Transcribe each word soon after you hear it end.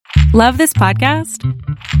Love this podcast?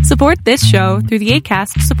 Support this show through the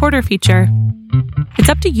Acast supporter feature. It's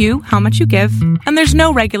up to you how much you give, and there's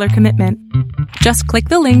no regular commitment. Just click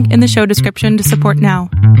the link in the show description to support now.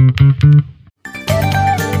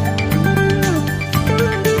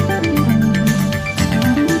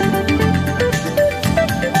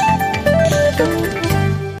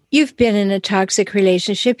 You've been in a toxic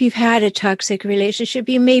relationship. You've had a toxic relationship.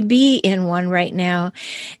 You may be in one right now.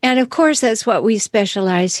 And of course, that's what we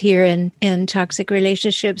specialize here in toxic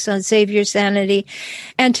relationships on Save Your Sanity.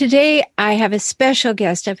 And today I have a special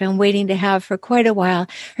guest I've been waiting to have for quite a while.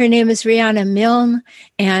 Her name is Rihanna Milne,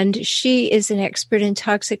 and she is an expert in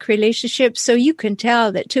toxic relationships. So you can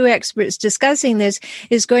tell that two experts discussing this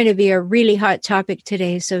is going to be a really hot topic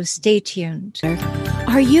today. So stay tuned.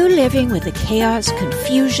 Are you living with the chaos,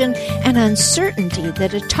 confusion, and uncertainty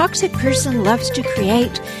that a toxic person loves to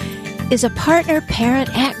create? Is a partner, parent,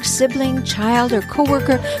 ex, sibling, child, or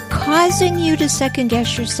coworker causing you to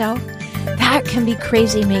second-guess yourself? That can be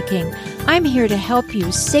crazy-making. I'm here to help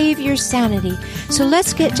you save your sanity. So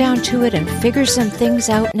let's get down to it and figure some things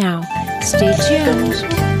out now. Stay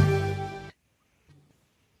tuned.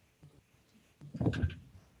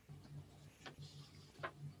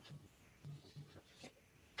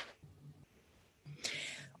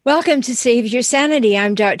 Welcome to Save Your Sanity.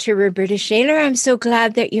 I'm Dr. Roberta Shaler. I'm so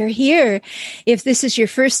glad that you're here. If this is your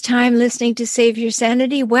first time listening to Save Your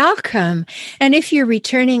Sanity, welcome. And if you're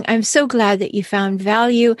returning, I'm so glad that you found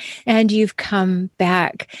value and you've come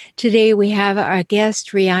back. Today we have our guest,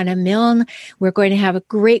 Rihanna Milne. We're going to have a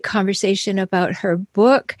great conversation about her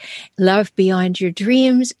book, Love Beyond Your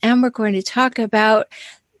Dreams, and we're going to talk about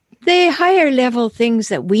the higher level things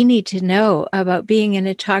that we need to know about being in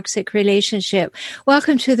a toxic relationship.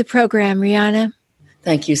 Welcome to the program, Rihanna.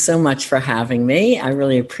 Thank you so much for having me. I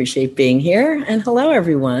really appreciate being here. And hello,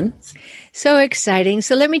 everyone. So exciting.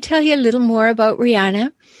 So let me tell you a little more about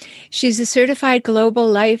Rihanna. She's a certified global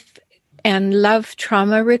life and love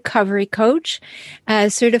trauma recovery coach,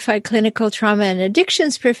 a certified clinical trauma and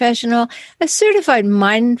addictions professional, a certified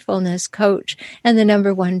mindfulness coach, and the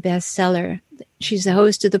 #1 bestseller. She's the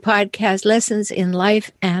host of the podcast Lessons in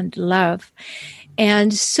Life and Love.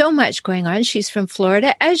 And so much going on. She's from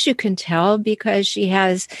Florida, as you can tell, because she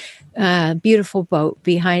has a beautiful boat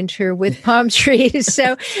behind her with palm trees.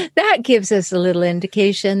 So that gives us a little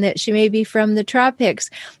indication that she may be from the tropics.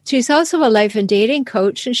 She's also a life and dating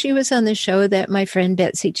coach, and she was on the show that my friend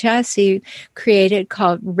Betsy Chassie created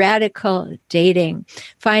called Radical Dating,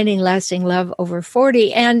 Finding Lasting Love Over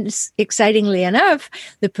 40. And excitingly enough,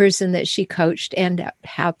 the person that she coached ended up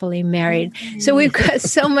happily married. So we've got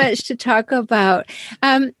so much to talk about.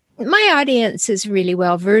 My audience is really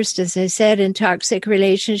well versed, as I said, in toxic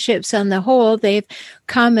relationships on the whole. They've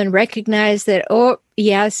come and recognized that, oh,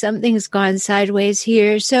 yeah, something's gone sideways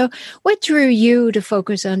here. So what drew you to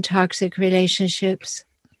focus on toxic relationships?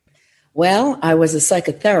 Well, I was a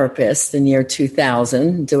psychotherapist in year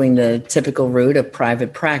 2000, doing the typical route of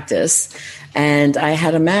private practice. And I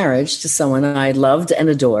had a marriage to someone I loved and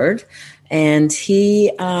adored. And he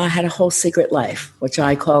had a whole secret life, which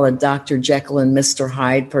I call a Dr. Jekyll and Mr.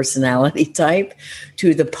 Hyde personality type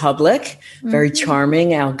to the public. Very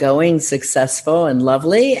charming, outgoing, successful, and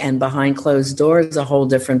lovely. And behind closed doors, a whole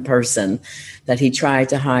different person that he tried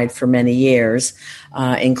to hide for many years,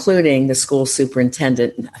 including the school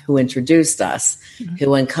superintendent who introduced us,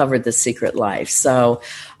 who uncovered the secret life. So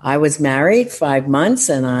I was married 5 months,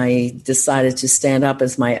 and I decided to stand up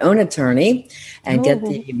as my own attorney and get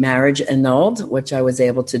the marriage annulled, which I was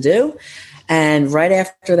able to do. And right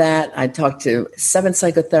after that, I talked to 7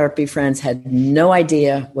 psychotherapy friends, had no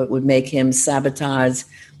idea what would make him sabotage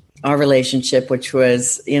our relationship, which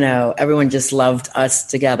was, everyone just loved us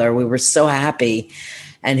together. We were so happy.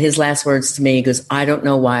 And his last words to me, he goes, I don't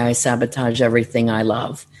know why I sabotage everything I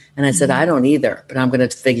love. And I said, I don't either, but I'm going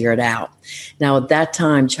to figure it out. Now, at that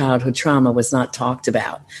time, childhood trauma was not talked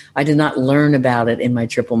about. I did not learn about it in my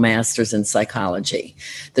triple master's in psychology.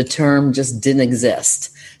 The term just didn't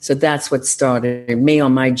exist. So that's what started me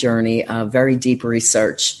on my journey of very deep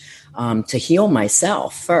research to heal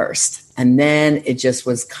myself first. And then it just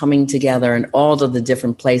was coming together in all of the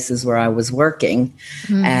different places where I was working.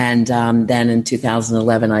 And then in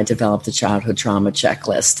 2011, I developed a childhood trauma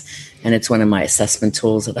checklist. And it's one of my assessment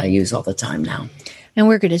tools that I use all the time now. And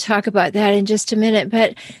we're going to talk about that in just a minute.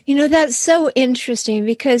 But, that's so interesting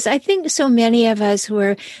because I think so many of us who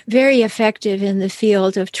are very effective in the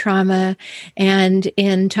field of trauma and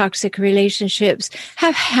in toxic relationships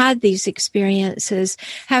have had these experiences,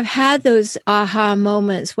 have had those aha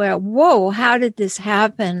moments where, whoa, how did this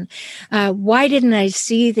happen? Why didn't I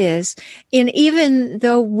see this? And even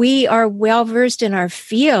though we are well versed in our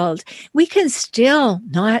field, we can still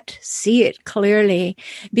not see it clearly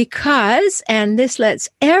because, and this lets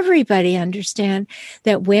everybody understand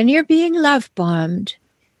that when you're being love bombed,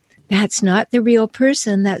 that's not the real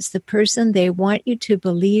person. That's the person they want you to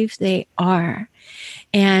believe they are.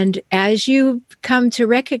 And as you come to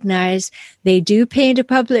recognize, they do paint a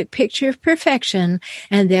public picture of perfection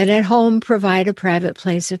and then at home provide a private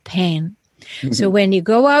place of pain. Mm-hmm. So when you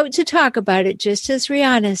go out to talk about it, just as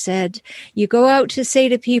Rihanna said, you go out to say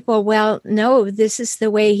to people, well, no, this is the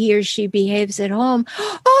way he or she behaves at home.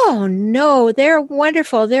 Oh, no, they're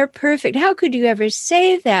wonderful. They're perfect. How could you ever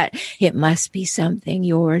say that? It must be something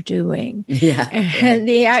you're doing. Yeah. And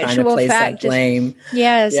the actual fact is,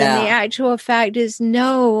 yes, yeah. And the actual fact is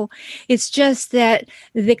no, it's just that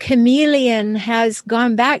the chameleon has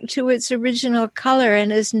gone back to its original color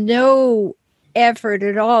and has no effort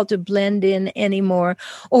at all to blend in anymore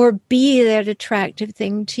or be that attractive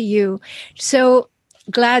thing to you. So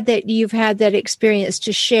glad that you've had that experience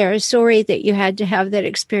to share. Sorry that you had to have that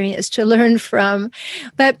experience to learn from.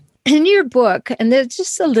 But in your book, and there's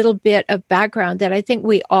just a little bit of background that I think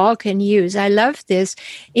we all can use. I love this.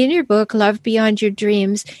 In your book, Love Beyond Your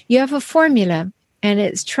Dreams, you have a formula, and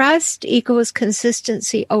it's trust equals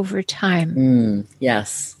consistency over time.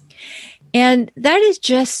 Yes. And that is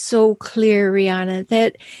just so clear, Rihanna,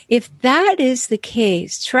 that if that is the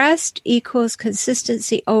case, trust equals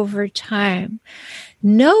consistency over time,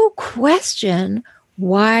 no question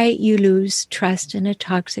why you lose trust in a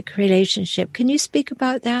toxic relationship. Can you speak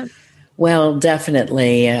about that? Well,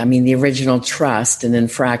 definitely. I mean, the original trust and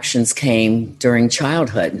infractions came during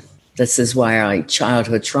childhood. This is why our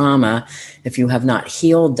childhood trauma, if you have not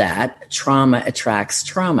healed that, trauma attracts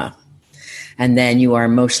trauma. And then you are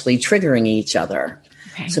emotionally triggering each other.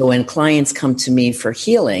 Okay. So when clients come to me for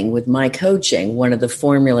healing with my coaching, one of the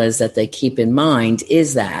formulas that they keep in mind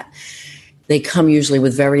is that they come usually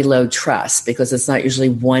with very low trust because it's not usually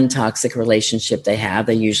one toxic relationship they have.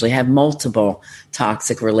 They usually have multiple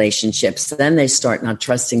toxic relationships. Then they start not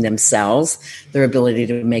trusting themselves, their ability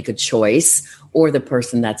to make a choice, or the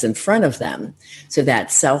person that's in front of them. So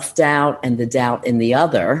that self-doubt and the doubt in the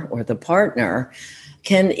other or the partner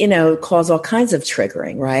can, cause all kinds of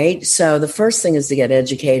triggering, right? So the first thing is to get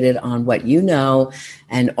educated on what you know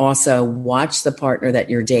and also watch the partner that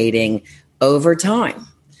you're dating over time.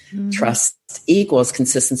 Mm-hmm. Trust equals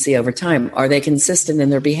consistency over time. Are they consistent in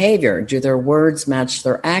their behavior? Do their words match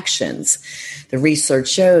their actions? The research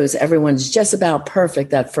shows everyone's just about perfect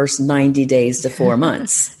that first 90 days to 4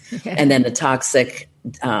 months. Yeah. And then the toxic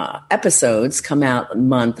episodes come out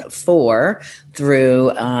month 4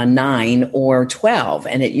 through 9 or 12.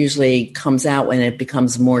 And it usually comes out when it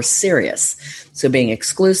becomes more serious. So being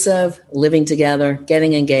exclusive, living together,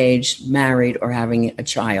 getting engaged, married, or having a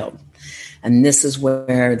child. And this is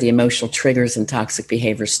where the emotional triggers and toxic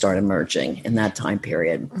behaviors start emerging in that time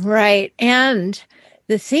period. Right. And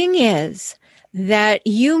the thing is that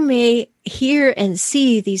you may hear and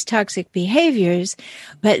see these toxic behaviors,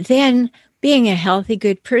 but then being a healthy,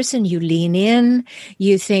 good person, you lean in,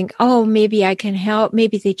 you think, oh, maybe I can help.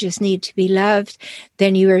 Maybe they just need to be loved.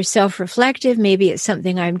 Then you are self-reflective. Maybe it's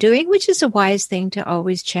something I'm doing, which is a wise thing to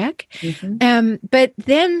always check. Mm-hmm. But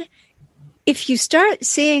then if you start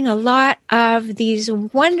seeing a lot of these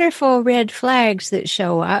wonderful red flags that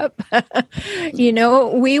show up,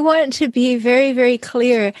 we want to be very, very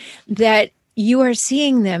clear that you are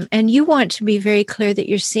seeing them, and you want to be very clear that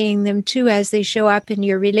you're seeing them too as they show up in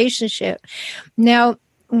your relationship. Now,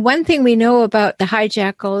 one thing we know about the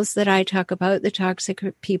hijackals that I talk about, the toxic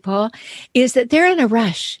people, is that they're in a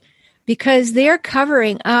rush because they're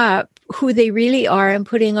covering up who they really are and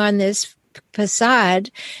putting on this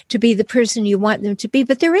facade to be the person you want them to be,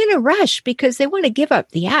 but they're in a rush because they want to give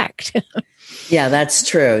up the act. Yeah, that's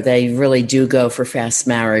true. They really do go for fast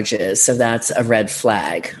marriages. So that's a red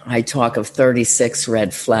flag. I talk of 36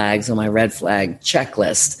 red flags on my red flag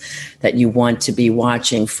checklist that you want to be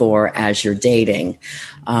watching for as you're dating.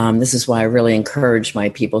 This is why I really encourage my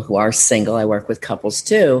people who are single, I work with couples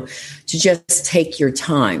too, to just take your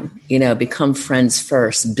time, become friends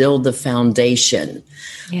first, build the foundation,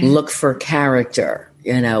 look for character,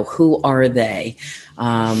 Who are they?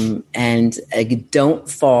 And don't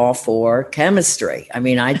fall for chemistry. I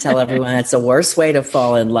mean, I tell everyone that's the worst way to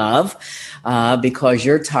fall in love, because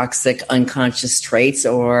your toxic unconscious traits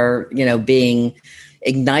are, being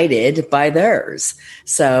ignited by theirs.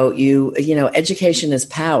 So education is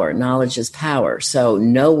power, knowledge is power. So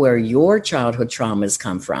know where your childhood traumas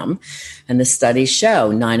come from. And the studies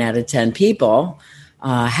show 9 out of 10 people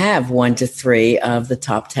have 1 to 3 of the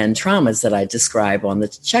top 10 traumas that I describe on the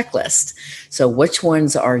checklist. So which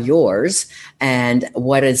ones are yours and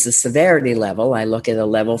what is the severity level? I look at a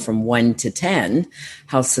level from 1 to 10.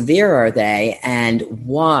 How severe are they, and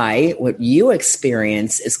why what you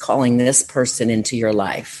experience is calling this person into your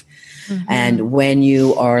life? Mm-hmm. And when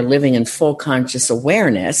you are living in full conscious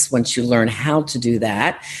awareness, once you learn how to do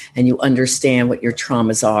that and you understand what your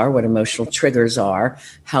traumas are, what emotional triggers are,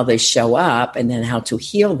 how they show up, and then how to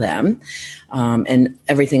heal them. And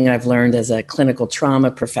everything I've learned as a clinical trauma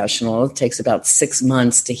professional, it takes about 6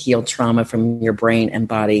 months to heal trauma from your brain and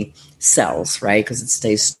body cells, right? Because it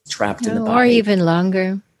stays trapped in the body. Or even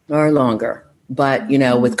longer. Or longer. But,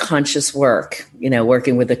 with conscious work,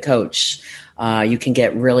 working with a coach, you can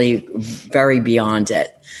get really very beyond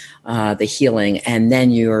it, the healing, and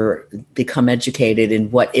then you become educated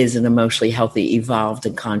in what is an emotionally healthy, evolved,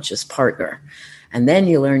 and conscious partner. And then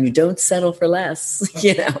you learn you don't settle for less.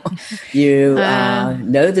 You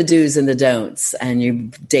know the do's and the don'ts, and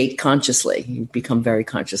you date consciously. You become very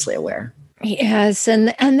consciously aware. Yes, and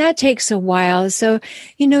that takes a while. So,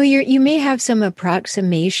 you may have some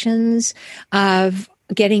approximations of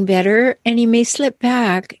getting better, and you may slip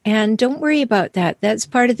back, and don't worry about that. That's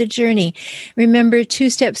part of the journey. Remember, 2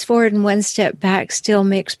 steps forward and 1 step back still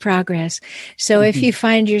makes progress. So if you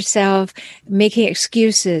find yourself making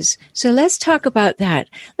excuses, so let's talk about that.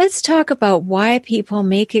 Let's talk about why people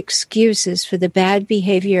make excuses for the bad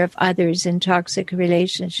behavior of others in toxic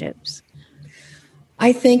relationships.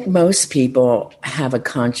 I think most people have a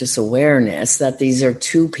conscious awareness that these are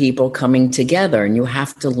 2 people coming together, and you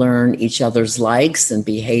have to learn each other's likes and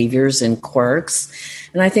behaviors and quirks.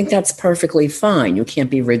 And I think that's perfectly fine. You can't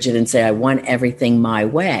be rigid and say, I want everything my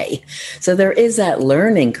way. So there is that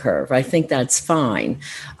learning curve. I think that's fine.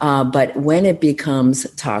 But when it becomes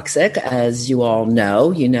toxic, as you all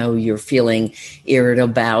know, you're feeling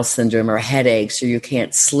irritable bowel syndrome or headaches, or you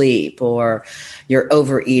can't sleep, or you're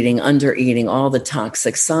overeating, undereating, all the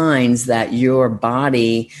toxic signs that your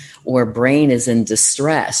body or brain is in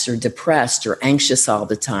distress or depressed or anxious all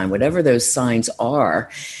the time, whatever those signs are,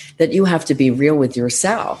 that you have to be real with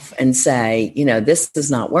yourself and say, this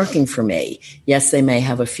is not working for me. Yes, they may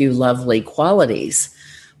have a few lovely qualities,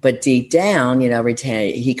 but deep down,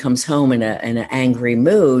 he comes home in an angry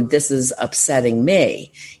mood. This is upsetting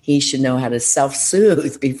me. He should know how to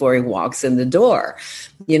self-soothe before he walks in the door.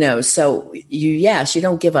 So you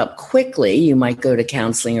don't give up quickly. You might go to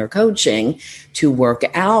counseling or coaching to work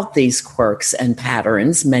out these quirks and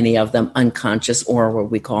patterns, many of them unconscious or what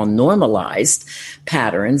we call normalized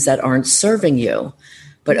patterns that aren't serving you.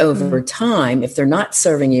 But over time, if they're not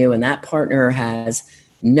serving you and that partner has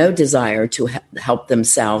no desire to help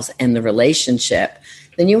themselves and the relationship,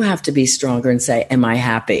 then you have to be stronger and say, am I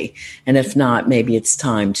happy? And if not, maybe it's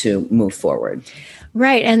time to move forward.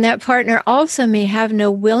 Right. And that partner also may have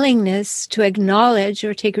no willingness to acknowledge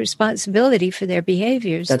or take responsibility for their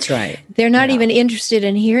behaviors. That's right. They're not even interested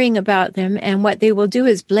in hearing about them. And what they will do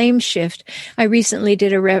is blame shift. I recently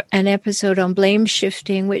did an episode on blame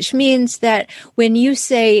shifting, which means that when you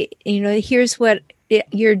say, here's what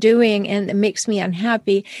you're doing and it makes me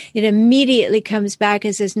unhappy, it immediately comes back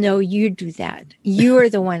and says, no, you do that. You're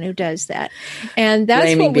the one who does that. And that's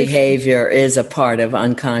blaming behavior is a part of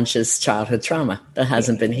unconscious childhood trauma that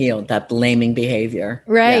hasn't been healed, that blaming behavior.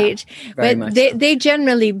 Right. Yeah, but they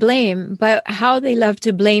generally blame, but how they love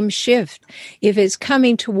to blame shift. If it's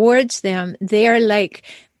coming towards them, they're like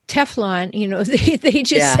Teflon, they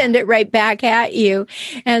just send it right back at you.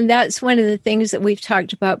 And that's one of the things that we've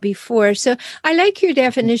talked about before. So I like your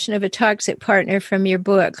definition of a toxic partner from your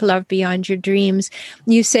book, Love Beyond Your Dreams.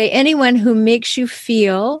 You say anyone who makes you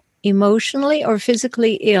feel emotionally or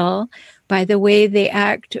physically ill by the way they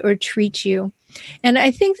act or treat you. And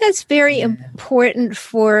I think that's very important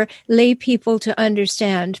for lay people to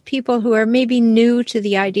understand, people who are maybe new to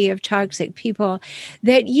the idea of toxic people,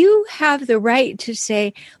 that you have the right to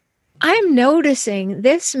say, I'm noticing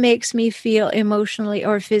this makes me feel emotionally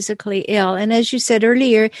or physically ill. And as you said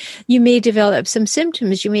earlier, you may develop some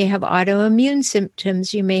symptoms. You may have autoimmune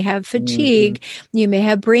symptoms. You may have fatigue. You may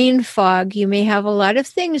have brain fog. You may have a lot of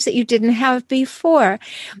things that you didn't have before.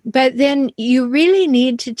 But then you really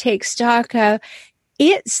need to take stock of,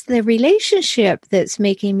 it's the relationship that's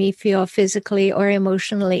making me feel physically or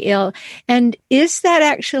emotionally ill. And is that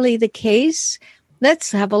actually the case?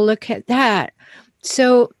 Let's have a look at that.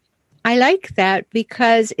 So I like that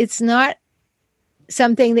because it's not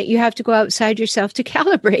something that you have to go outside yourself to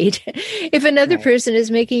calibrate. If another person is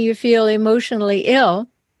making you feel emotionally ill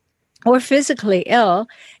or physically ill,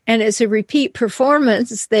 and it's a repeat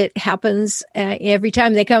performance that happens every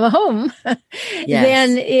time they come home,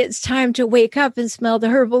 then it's time to wake up and smell the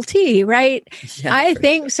herbal tea, right? Yeah, I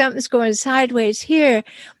think something's going sideways here.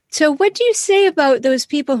 So what do you say about those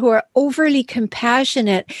people who are overly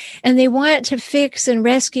compassionate and they want to fix and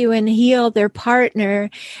rescue and heal their partner,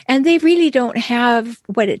 and they really don't have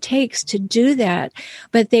what it takes to do that,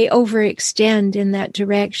 but they overextend in that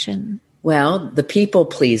direction? Well, the people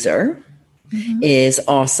pleaser is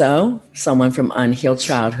also someone from unhealed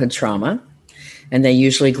childhood trauma. And they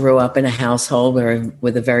usually grew up in a household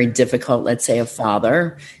with a very difficult, let's say, a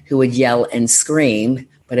father who would yell and scream.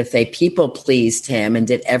 But if they people pleased him and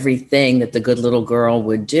did everything that the good little girl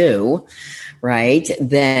would do, right,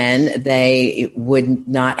 then they would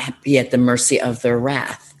not be at the mercy of their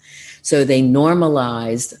wrath. So they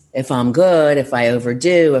normalized, if I'm good, if I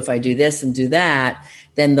overdo, if I do this and do that,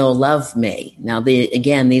 then they'll love me. Now,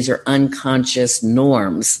 again, these are unconscious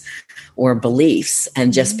norms or beliefs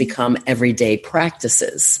and just become everyday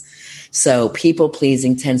practices. So people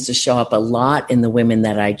pleasing tends to show up a lot in the women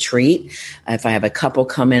that I treat. If I have a couple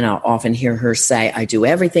come in, I'll often hear her say, I do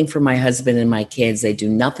everything for my husband and my kids. They do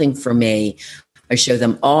nothing for me. I show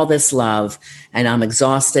them all this love and I'm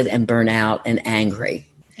exhausted and burnt out and angry.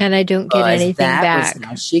 And I don't get anything back. Was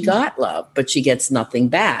how she got love, but she gets nothing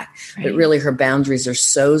back. Right. But really her boundaries are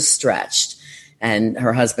so stretched. And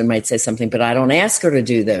her husband might say something, but I don't ask her to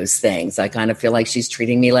do those things. I kind of feel like she's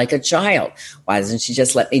treating me like a child. Why doesn't she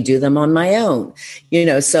just let me do them on my own? You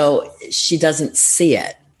know, so she doesn't see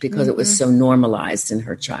it because it was so normalized in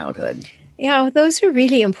her childhood. Yeah, those are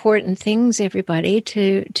really important things, everybody,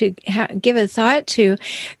 to give a thought to,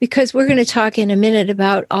 because we're going to talk in a minute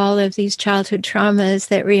about all of these childhood traumas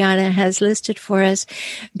that Rihanna has listed for us.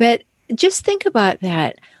 But just think about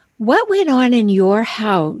that. What went on in your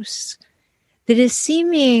house that is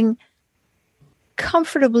seeming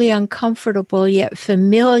comfortably uncomfortable yet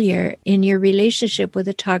familiar in your relationship with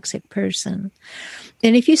a toxic person?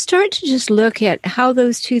 And if you start to just look at how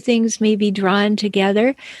those two things may be drawn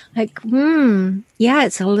together, like, yeah,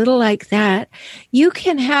 it's a little like that, you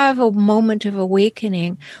can have a moment of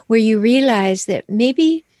awakening where you realize that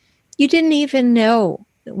maybe you didn't even know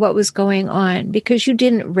what was going on because you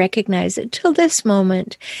didn't recognize it till this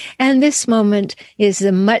moment. And this moment is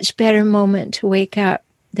a much better moment to wake up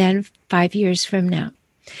than 5 years from now.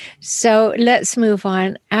 So let's move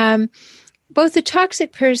on. Both the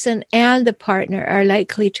toxic person and the partner are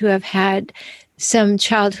likely to have had some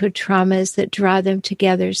childhood traumas that draw them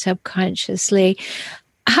together subconsciously.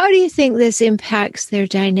 How do you think this impacts their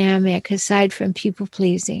dynamic aside from people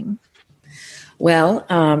pleasing? Well,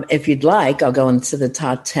 if you'd like, I'll go into the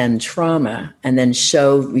top 10 trauma and then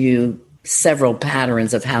show you several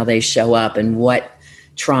patterns of how they show up and what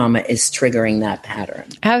trauma is triggering that pattern.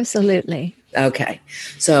 Absolutely. Okay.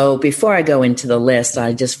 So before I go into the list,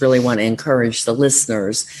 I just really want to encourage the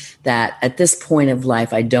listeners that at this point of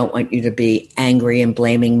life, I don't want you to be angry and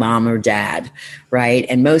blaming mom or dad, right?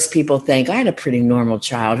 And most people think I had a pretty normal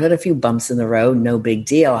childhood, a few bumps in the road, no big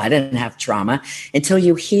deal. I didn't have trauma until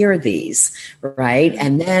you hear these, right?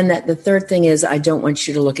 And then the third thing is I don't want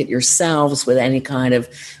you to look at yourselves with any kind of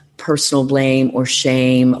personal blame or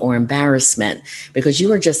shame or embarrassment because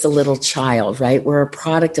you are just a little child, right? We're a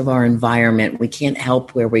product of our environment. We can't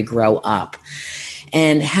help where we grow up.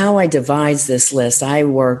 And how I devised this list, I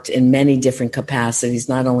worked in many different capacities,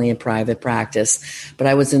 not only in private practice, but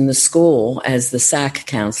I was in the school as the SAC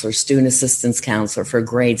counselor, student assistance counselor for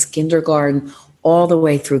grades kindergarten all the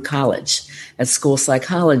way through college, as school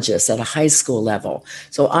psychologist at a high school level.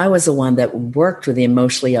 So I was the one that worked with the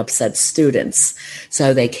emotionally upset students.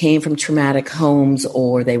 So they came from traumatic homes,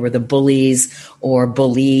 or they were the bullies or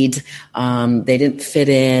bullied. They didn't fit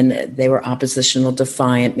in. They were oppositional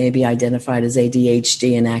defiant, maybe identified as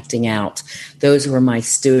ADHD and acting out. Those were my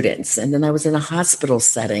students. And then I was in a hospital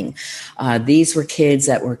setting. These were kids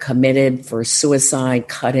that were committed for suicide,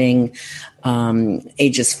 cutting,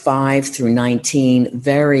 ages 5 through 19,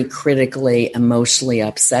 very critically, emotionally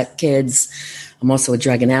upset kids. I'm also a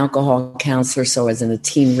drug and alcohol counselor, so I was in a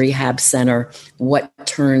teen rehab center. What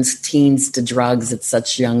turns teens to drugs at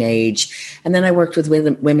such young age? And then I worked with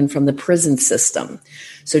women from the prison system.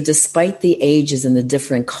 So despite the ages and the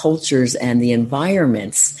different cultures and the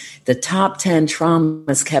environments, the top 10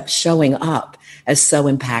 traumas kept showing up as so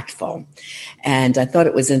impactful. And I thought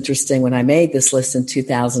it was interesting when I made this list in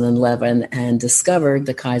 2011 and discovered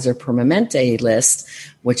the Kaiser Permanente list,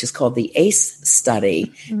 which is called the ACE study.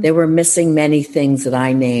 Mm-hmm. They were missing many things that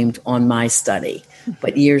I named on my study.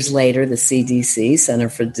 But years later, the CDC, Center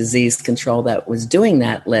for Disease Control, that was doing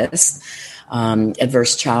that list,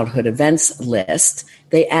 adverse childhood events list,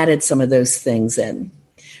 they added some of those things in.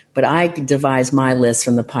 But I devised my list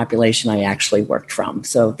from the population I actually worked from.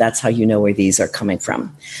 So that's how you know where these are coming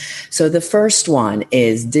from. So the first one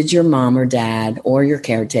is, did your mom or dad or your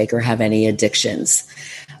caretaker have any addictions?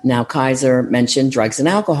 Now, Kaiser mentioned drugs and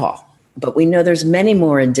alcohol, but we know there's many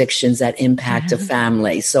more addictions that impact a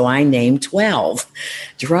family. So I named 12.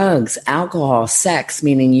 Drugs, alcohol, sex,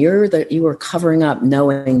 meaning you were covering up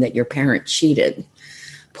knowing that your parent cheated.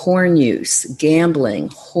 Porn use, gambling,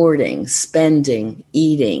 hoarding, spending,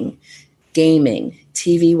 eating, gaming,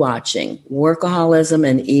 TV watching, workaholism,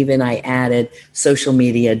 and even I added social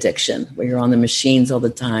media addiction, where you're on the machines all the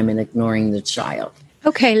time and ignoring the child.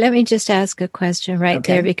 Okay, let me just ask a question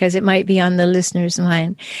there, because it might be on the listener's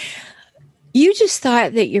mind. You just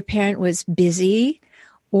thought that your parent was busy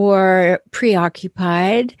or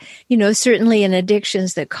preoccupied, certainly in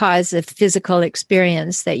addictions that cause a physical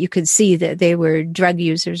experience that you could see that they were drug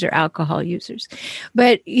users or alcohol users.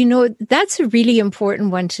 But, that's a really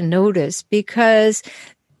important one to notice, because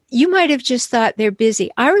you might have just thought they're busy.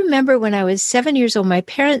 I remember when I was 7 years old,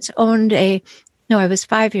 I was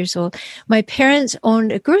 5 years old. My parents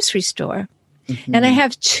owned a grocery store. Mm-hmm. And I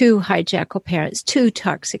have 2 hijackal parents, 2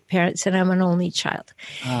 toxic parents, and I'm an only child.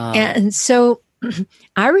 And so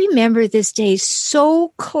I remember this day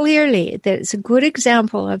so clearly that it's a good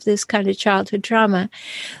example of this kind of childhood trauma.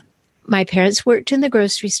 My parents worked in the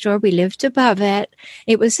grocery store. We lived above it.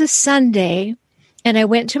 It was a Sunday. And I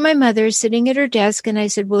went to my mother sitting at her desk and I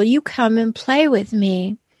said, will you come and play with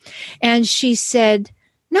me? And she said,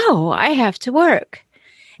 no, I have to work.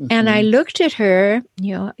 Mm-hmm. And I looked at her,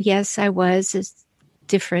 yes, I was a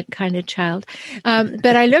different kind of child.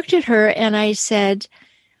 But I looked at her and I said,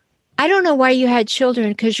 I don't know why you had children,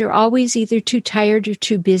 because you're always either too tired or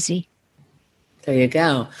too busy. There you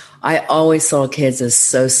go. I always saw kids as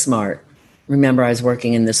so smart. Remember, I was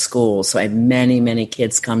working in the school, so I had many, many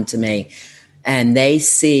kids come to me, and they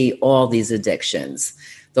see all these addictions.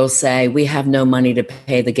 They'll say, we have no money to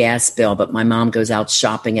pay the gas bill, but my mom goes out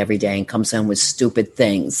shopping every day and comes home with stupid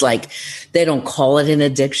things. Like, they don't call it an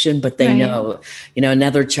addiction, but they know,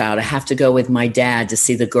 another child, I have to go with my dad to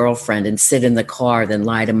see the girlfriend and sit in the car, then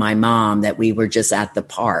lie to my mom that we were just at the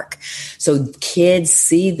park. So kids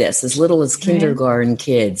see this as little as kindergarten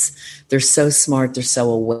kids. They're so smart. They're so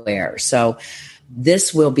aware. So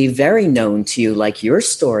this will be very known to you, like your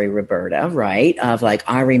story, Roberta, right? Of like,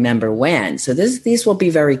 I remember when. So these will be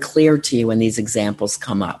very clear to you when these examples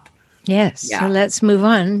come up. Yes. Yeah. So let's move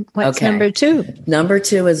on. What's number 2? Number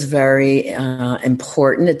 2 is very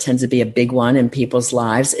important. It tends to be a big one in people's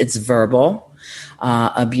lives. It's verbal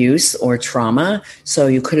abuse or trauma. So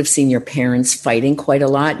you could have seen your parents fighting quite a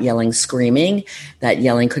lot, yelling, screaming. That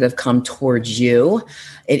yelling could have come towards you.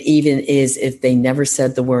 It even is if they never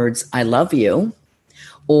said the words, I love you.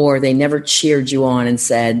 Or they never cheered you on and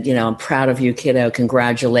said, I'm proud of you, kiddo,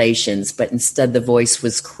 congratulations. But instead, the voice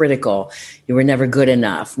was critical. You were never good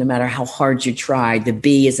enough. No matter how hard you tried, the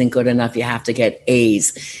B isn't good enough. You have to get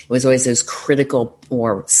A's. It was always those critical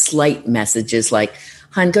or slight messages like,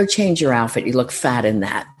 hon, go change your outfit. You look fat in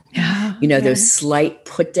that. Those slight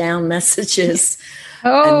put down messages.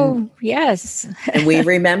 Yes. And we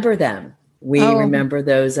remember them. We remember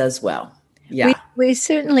those as well. Yeah, we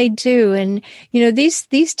certainly do. And,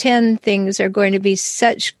 these 10 things are going to be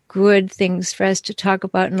such good things for us to talk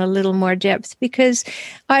about in a little more depth, because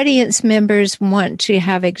audience members want to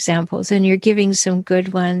have examples, and you're giving some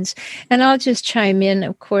good ones. And I'll just chime in,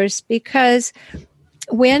 of course, because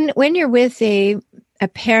when you're with a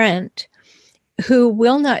parent who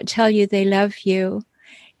will not tell you they love you,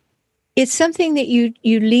 it's something that you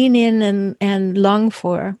lean in and long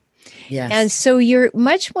for. Yes. And so you're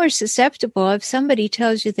much more susceptible. If somebody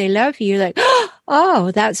tells you they love you, you're like,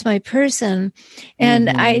 oh, that's my person. And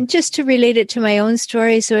I just to relate it to my own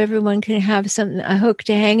story so everyone can have a hook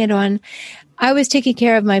to hang it on. I was taking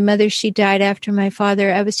care of my mother. She died after my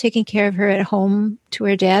father. I was taking care of her at home to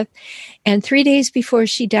her death. And 3 days before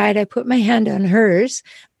she died, I put my hand on hers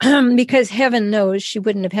because heaven knows she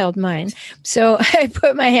wouldn't have held mine. So I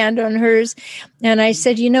put my hand on hers and I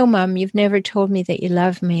said, Mom, you've never told me that you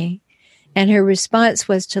love me. And her response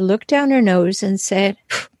was to look down her nose and said,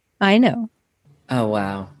 I know. Oh,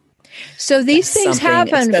 wow. So these things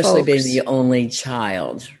happen, especially folks. being the only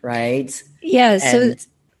child, right? Yes. And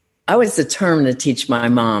I was determined to teach my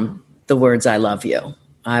mom the words "I love you."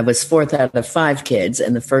 I was fourth out of 5 kids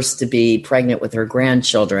and the first to be pregnant with her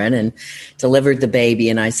grandchildren and delivered the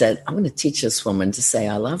baby. And I said, I'm going to teach this woman to say,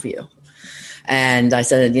 I love you. And I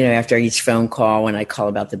said, after each phone call, when I call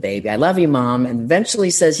about the baby, I love you, Mom. And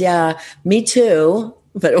eventually says, yeah, me too.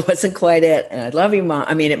 But it wasn't quite it. And I love you, Mom.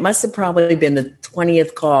 I mean, it must have probably been the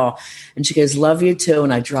 20th call. And she goes, love you too.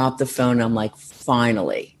 And I dropped the phone. And I'm like,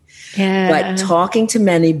 finally. Yeah. But talking to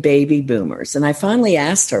many baby boomers, and I finally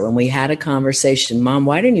asked her when we had a conversation, Mom,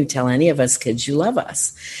 why didn't you tell any of us kids you love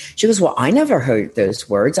us? She goes, well, I never heard those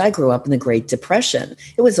words. I grew up in the Great Depression.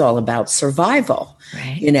 It was all about survival.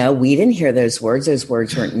 Right. We didn't hear those words. Those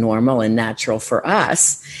words weren't normal and natural for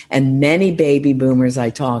us. And many baby boomers I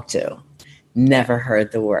talked to never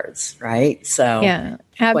heard the words, right? So yeah,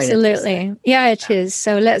 absolutely. Yeah, it is.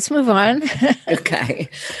 So let's move on. Okay.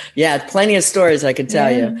 Yeah, plenty of stories I could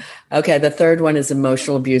tell you. Okay, the third one is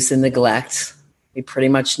emotional abuse and neglect. We pretty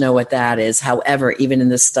much know what that is. However, even in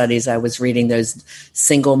the studies I was reading, those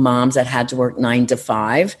single moms that had to work 9 to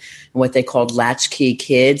 5, and what they called latchkey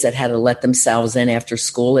kids that had to let themselves in after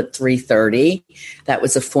school at 3:30, that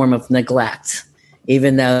was a form of neglect.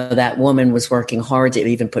 Even though that woman was working hard to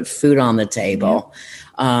even put food on the table,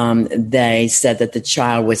 they said that the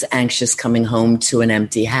child was anxious coming home to an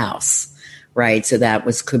empty house, right? So that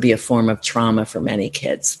could be a form of trauma for many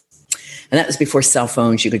kids. And that was before cell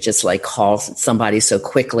phones. You could just call somebody so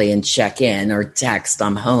quickly and check in or text,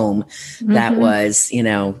 I'm home. Mm-hmm. That was,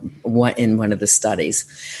 what in one of the studies.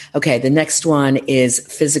 Okay. The next one is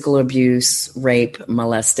physical abuse, rape,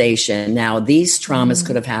 molestation. Now, these traumas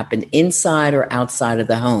could have happened inside or outside of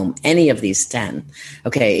the home, any of these 10.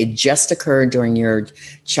 Okay. It just occurred during your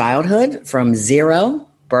childhood from 0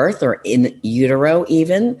 birth or in utero,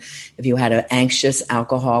 even if you had an anxious,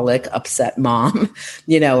 alcoholic, upset mom,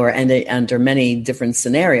 or under many different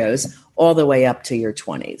scenarios, all the way up to your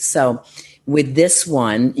 20s. So with this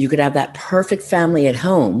one, you could have that perfect family at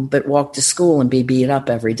home, but walk to school and be beat up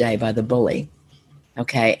every day by the bully.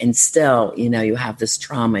 Okay. And still, you have this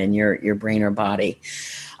trauma in your brain or body.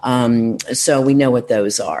 So we know what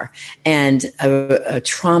those are. And a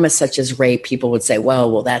trauma such as rape, people would say,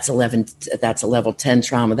 well, that's a level 10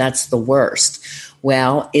 trauma. That's the worst.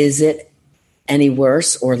 Well, is it any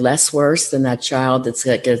worse or less worse than that child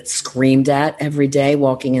that gets screamed at every day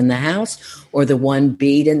walking in the house, or the one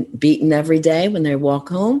beaten every day when they walk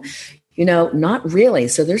home? Not really.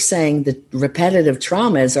 So they're saying the repetitive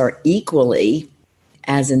traumas are equally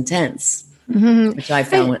as intense. Mm-hmm. Which I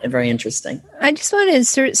found very interesting. I just want to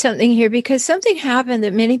insert something here because something happened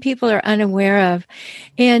that many people are unaware of.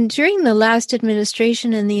 And during the last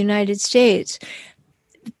administration in the United States,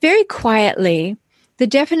 very quietly, the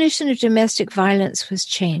definition of domestic violence was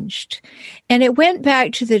changed. And it went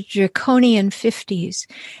back to the draconian 50s.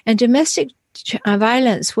 And domestic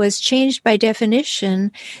violence was changed by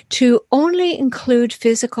definition to only include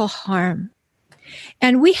physical harm.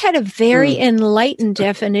 And we had a very enlightened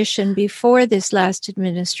definition before this last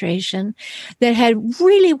administration that had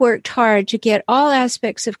really worked hard to get all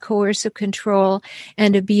aspects of coercive control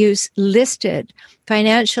and abuse listed.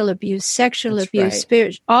 Financial abuse, sexual abuse,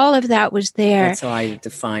 spiritual, all of that was there. That's how I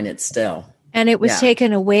define it still. And it was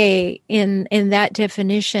taken away in that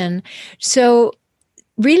definition. So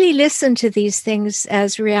really listen to these things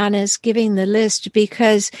as Rihanna is giving the list,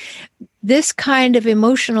 because this kind of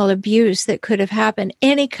emotional abuse that could have happened,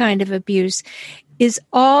 any kind of abuse, is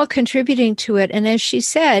all contributing to it. And as she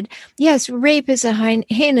said, yes, rape is a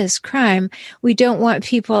heinous crime. We don't want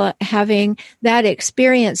people having that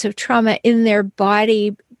experience of trauma in their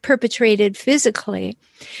body perpetrated physically.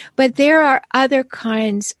 But there are other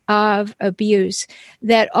kinds of abuse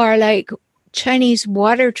that are like Chinese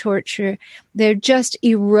water torture. They're just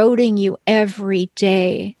eroding you every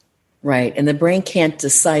day. Right. And the brain can't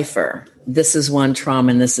decipher. This is one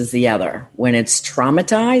trauma and this is the other. When it's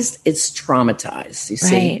traumatized, it's traumatized. You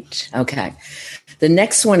see? Right. Okay. The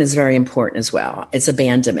next one is very important as well. It's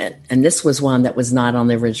abandonment. And this was one that was not on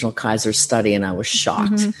the original Kaiser study, and I was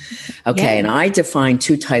shocked. Mm-hmm. Okay. Yeah. And I define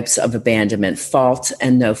 2 types of abandonment: fault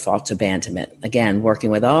and no fault abandonment. Again,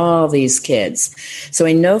 working with all these kids. So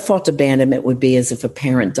a no fault abandonment would be as if a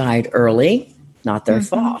parent died early, not their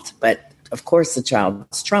fault, but of course the child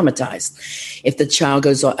is traumatized. If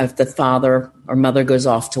the father or mother goes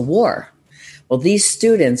off to war, Well, these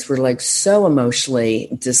students were like so emotionally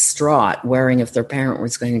distraught, worrying if their parent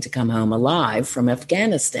was going to come home alive from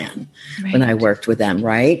Afghanistan when I worked with them,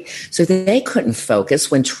 right? So they couldn't focus.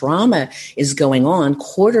 When trauma is going on,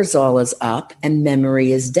 cortisol is up and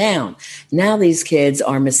memory is down. Now these kids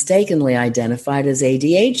are mistakenly identified as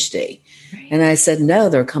ADHD. And I said, no,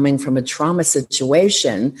 they're coming from a trauma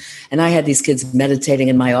situation. And I had these kids meditating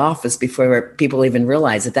in my office before people even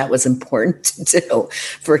realized that was important to do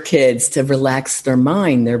for kids, to relax their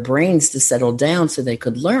mind, their brains to settle down so they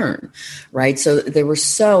could learn, right? So they were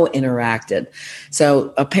so interacted.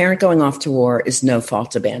 So a parent going off to war is no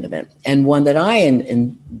fault abandonment. And one that I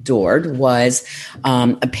endured was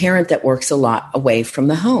a parent that works a lot away from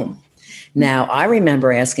the home. Now, I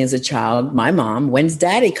remember asking as a child, my mom, when's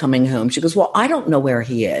daddy coming home? She goes, well, I don't know where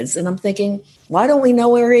he is. And I'm thinking, why don't we know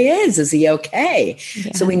where he is? Is he okay?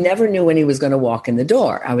 Yeah. So we never knew when he was going to walk in the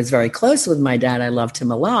door. I was very close with my dad. I loved him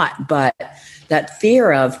a lot. But that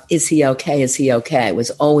fear of, is he okay? Is he okay?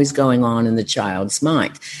 Was always going on in the child's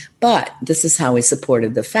mind. But this is how we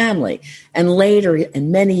supported the family. And later,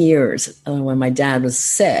 in many years, when my dad was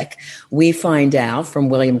sick, we find out from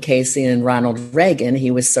William Casey and Ronald Reagan,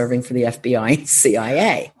 he was serving for the FBI and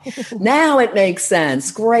CIA. Now it makes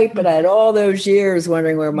sense. Great. But I had all those years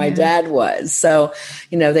wondering where my dad was. So,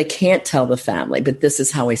 they can't tell the family, but this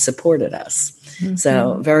is how he supported us. Mm-hmm.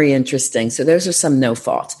 So very interesting. So those are some no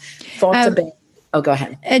fault. Oh, go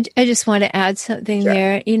ahead. I just want to add something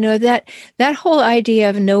there. That whole idea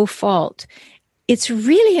of no fault, it's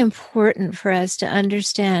really important for us to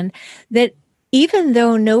understand that even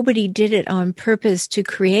though nobody did it on purpose to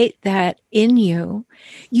create that in you,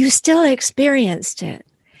 you still experienced it.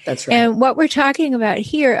 That's right. And what we're talking about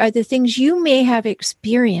here are the things you may have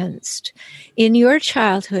experienced in your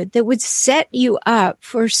childhood that would set you up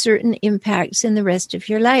for certain impacts in the rest of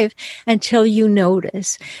your life until you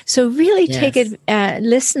notice. So really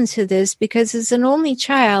listen to this, because as an only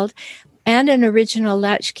child and an original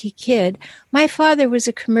latchkey kid, my father was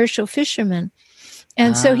a commercial fisherman.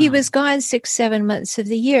 And so he was gone 6-7 months of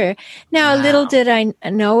the year. Now, little did I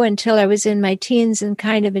know until I was in my teens and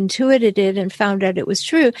kind of intuited it and found out it was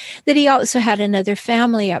true, that he also had another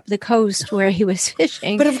family up the coast where he was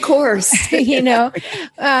fishing. But of course, but,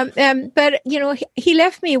 he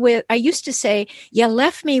left me with, I used to say, you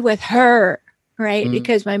left me with her, right?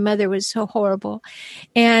 Because my mother was so horrible.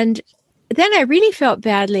 And then I really felt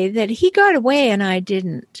badly that he got away and I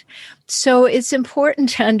didn't. So it's important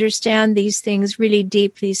to understand these things really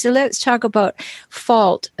deeply. So let's talk about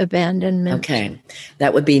fault abandonment. Okay.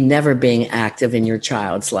 That would be never being active in your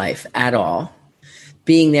child's life at all.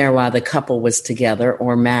 Being there while the couple was together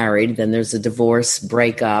or married, then there's a divorce,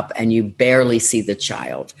 breakup, and you barely see the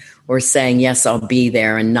child. Or saying, yes, I'll be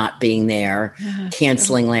there and not being there,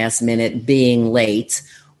 canceling last minute, being late,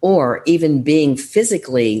 or even being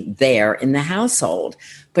physically there in the household,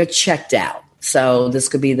 but checked out. So this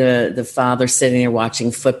could be the father sitting there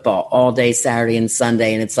watching football all day, Saturday and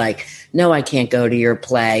Sunday. And it's like, no, I can't go to your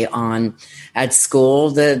play at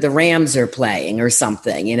school. The Rams are playing or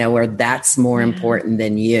something, where that's more important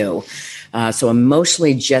than you. So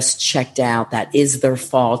emotionally just checked out. That is their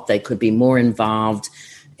fault. They could be more involved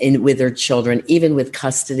with their children, even with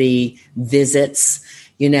custody visits.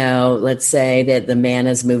 Let's say that the man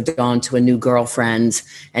has moved on to a new girlfriend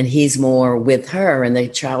and he's more with her and the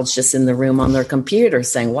child's just in the room on their computer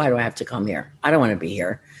saying, why do I have to come here? I don't want to be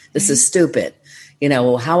here. This is stupid.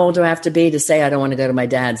 Well, how old do I have to be to say I don't want to go to my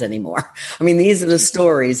dad's anymore? I mean, these are the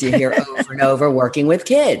stories you hear over and over working with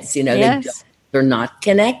kids. Yes. They're not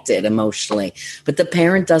connected emotionally, but the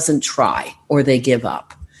parent doesn't try or they give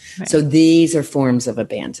up. Right. So these are forms of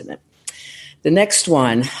abandonment. The next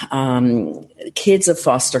one, kids of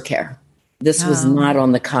foster care. This was not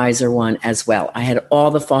on the Kaiser one as well. I had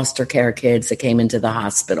all the foster care kids that came into the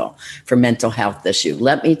hospital for mental health issue.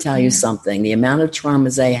 Let me tell you something. The amount of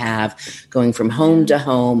traumas they have going from home to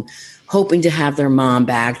home, hoping to have their mom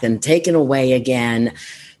back, then taken away again,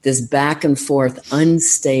 this back and forth,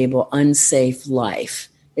 unstable, unsafe life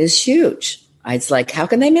is huge. It's like, how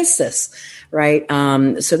can they miss this? Right.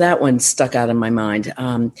 So that one stuck out in my mind.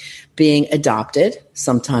 Being adopted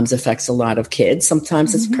sometimes affects a lot of kids.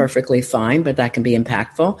 Sometimes it's perfectly fine, but that can be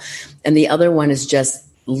impactful. And the other one is just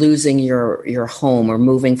losing your home or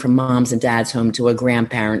moving from mom's and dad's home to a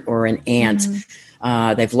grandparent or an aunt.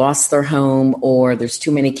 They've lost their home or there's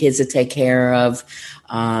too many kids to take care of.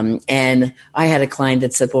 And I had a client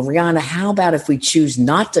that said, well, Rihanna, how about if we choose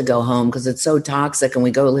not to go home because it's so toxic and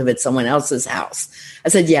we go live at someone else's house? I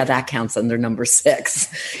said, yeah, that counts under number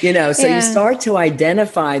 6, so you start to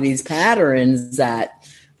identify these patterns that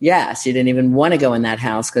Yes, you didn't even want to go in that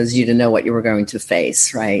house because you didn't know what you were going to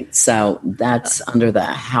face, right? So that's under the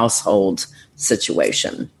household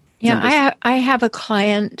situation. Yeah, I have a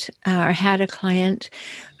client, or had a client,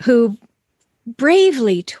 who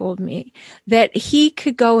bravely told me that he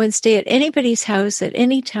could go and stay at anybody's house at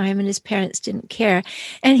any time and his parents didn't care.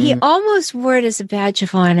 And he almost wore it as a badge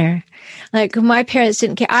of honor. Like, my parents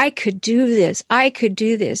didn't care. I could do this. I could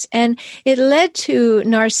do this. And it led to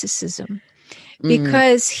narcissism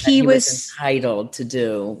because he was entitled to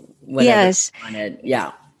do whatever he wanted.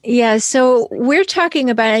 Yeah. Yeah, so we're talking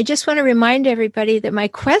about, I just want to remind everybody that my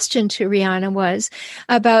question to Rihanna was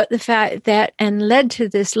about the fact that, and led to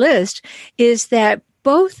this list, is that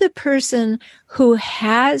both the person who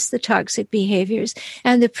has the toxic behaviors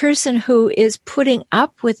and the person who is putting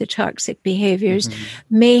up with the toxic behaviors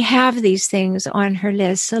may have these things on her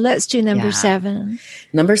list. So let's do number 7.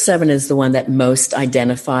 Number 7 is the one that most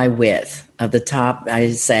identify with. Of the top, like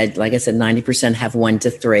I said, 90% have 1 to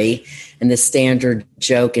 3. And the standard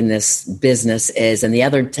joke in this business is, and the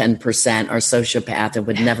other 10% are sociopath and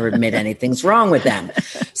would never admit anything's wrong with them.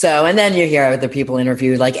 So, and then you hear other people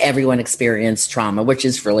interviewed, like everyone experienced trauma, which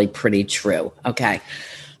is really pretty true. Okay.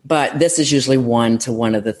 But this is usually 1 to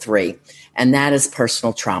 1 of the 3. And that is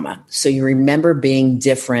personal trauma. So you remember being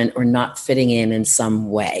different or not fitting in some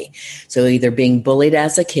way. So either being bullied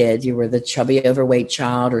as a kid, you were the chubby, overweight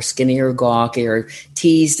child, or skinny or gawky, or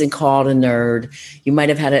teased and called a nerd. You might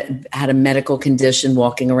have had a medical condition,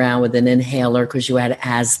 walking around with an inhaler because you had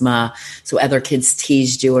asthma. So other kids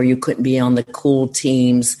teased you, or you couldn't be on the cool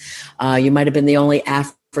teams. You might have been the only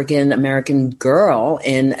African American girl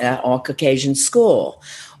in an all Caucasian school.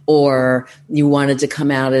 Or you wanted to come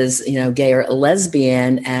out as, gay or a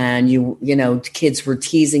lesbian, and kids were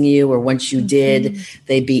teasing you, or once you did,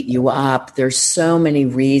 they beat you up. There's so many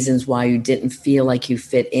reasons why you didn't feel like you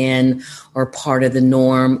fit in or part of the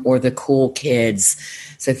norm or the cool kids.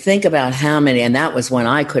 So think about how many, and that was one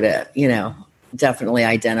I could have, definitely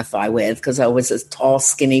identify with, because I was a tall,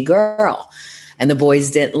 skinny girl. And the boys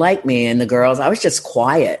didn't like me, and the girls, I was just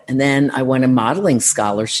quiet. And then I won a modeling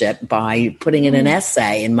scholarship by putting in an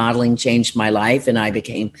essay, and modeling changed my life, and I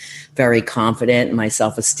became very confident, and my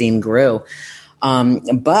self-esteem grew.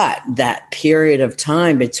 But that period of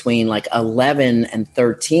time between 11 and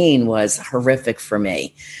 13 was horrific for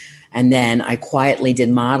me. And then I quietly did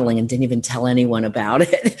modeling and didn't even tell anyone about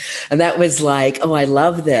it. And that was like, oh, I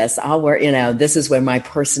love this. I'll wear, this is where my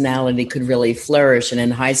personality could really flourish. And in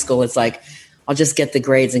high school, it's like, I'll just get the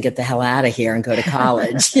grades and get the hell out of here and go to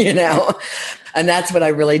college, And that's what I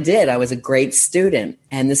really did. I was a great student.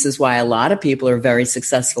 And this is why a lot of people are very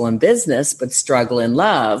successful in business, but struggle in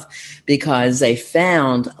love, because they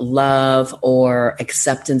found love or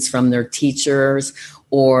acceptance from their teachers,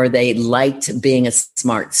 or they liked being a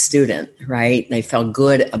smart student, right? They felt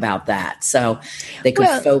good about that. So they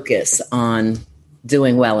could focus on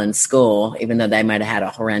doing well in school, even though they might have had a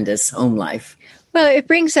horrendous home life. Well, it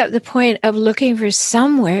brings up the point of looking for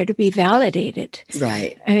somewhere to be validated.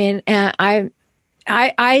 Right. I mean,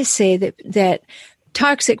 I say that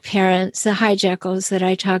toxic parents, the hijackals that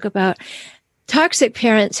I talk about, toxic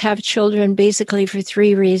parents have children basically for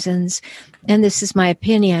 3 reasons. And this is my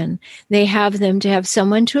opinion. They have them to have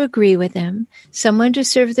someone to agree with them, someone to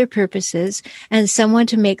serve their purposes, and someone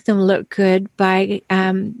to make them look good by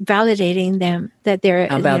validating them that they're.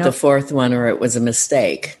 How about the 4th one, or it was a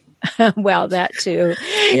mistake? Well, that too.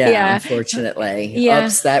 Yeah, unfortunately. Yeah.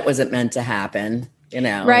 Oops, that wasn't meant to happen.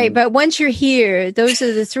 Right. But once you're here, those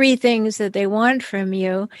are the 3 things that they want from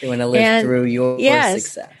you. You want to live through your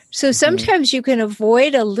success. So sometimes you can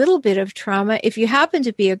avoid a little bit of trauma if you happen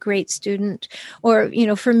to be a great student, or,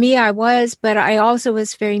 for me, I was, but I also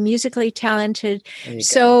was very musically talented.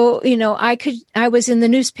 So, I was in the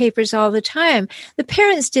newspapers all the time. The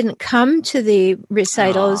parents didn't come to the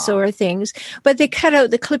recitals or things, but they cut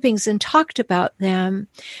out the clippings and talked about them.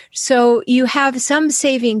 So you have some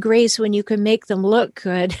saving grace when you can make them look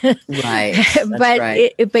good. Right.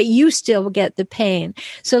 But you still get the pain.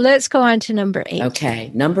 So let's go on to number 8.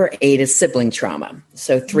 Okay. Number 8 is sibling trauma.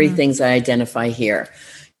 So 3 things I identify here.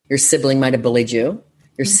 Your sibling might have bullied you.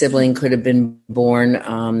 Your sibling could have been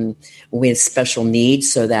born with special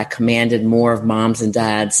needs, so that commanded more of mom's and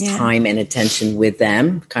dad's time and attention with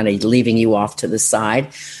them, kind of leaving you off to the side.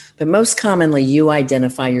 But most commonly, you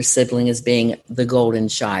identify your sibling as being the golden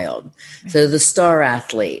child. So the star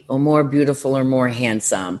athlete, or more beautiful or more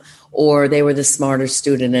handsome, or they were the smarter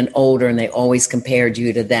student and older, and they always compared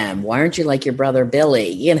you to them. Why aren't you like your brother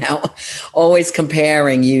Billy? Always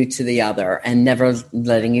comparing you to the other and never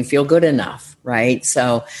letting you feel good enough, right?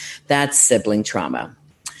 So that's sibling trauma.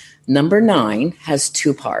 Number 9 has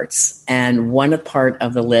 2 parts. And one part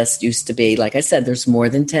of the list used to be, like I said, there's more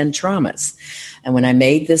than 10 traumas. And when I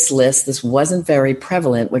made this list, this wasn't very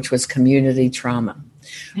prevalent, which was community trauma.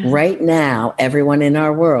 Yeah. Right now, everyone in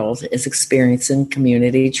our world is experiencing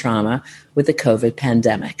community trauma with the COVID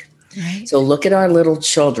pandemic. Right. So look at our little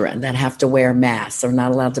children that have to wear masks. They're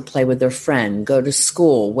not allowed to play with their friend, go to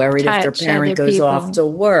school, worried if their parent goes off to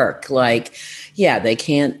work. Like, yeah, they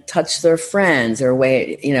can't touch their friends or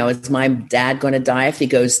wait, is my dad going to die if he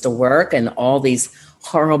goes to work? And all these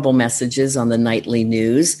horrible messages on the nightly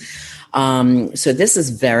news. So this is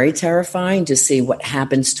very terrifying to see what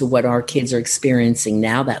happens to what our kids are experiencing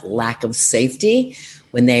now, that lack of safety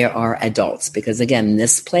when they are adults. Because again,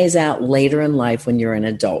 this plays out later in life when you're an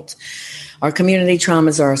adult. Our community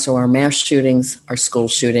traumas are also our mass shootings, our school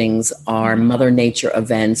shootings, our Mother Nature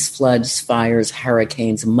events, floods, fires,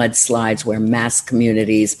 hurricanes, mudslides, where mass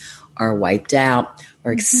communities are wiped out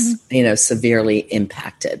or severely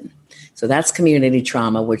impacted. So that's community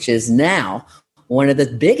trauma, which is now one of the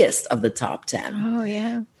biggest of the top 10. Oh,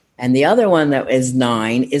 yeah. And the other one that is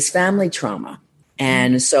 9 is family trauma.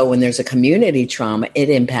 And so when there's a community trauma, it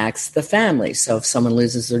impacts the family. So if someone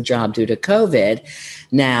loses their job due to COVID,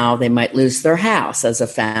 now they might lose their house as a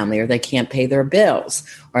family, or they can't pay their bills,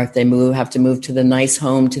 or if they have to move to the nice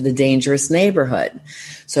home to the dangerous neighborhood.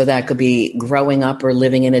 So that could be growing up or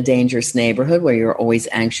living in a dangerous neighborhood where you're always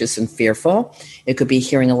anxious and fearful. It could be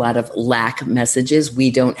hearing a lot of lack messages.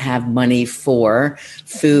 We don't have money for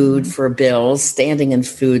food, for bills, standing in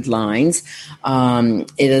food lines.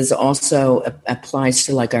 It is also applies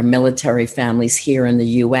to like our military families here in the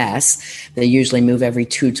U.S. They usually move every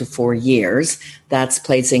 2 to 4 years. That's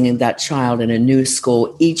placing that child in a new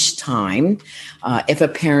school each time. If a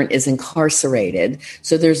parent is incarcerated.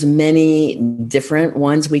 So there's many different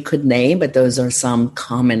ones we could name, but those are some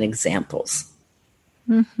common examples.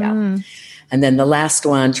 Mm-hmm. Yeah. And then the last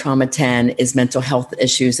one, trauma 10, is mental health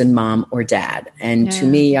issues in mom or dad. And to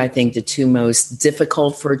me, I think the 2 most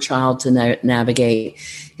difficult for a child to navigate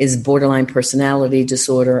is borderline personality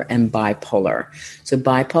disorder and bipolar. So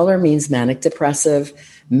bipolar means manic depressive.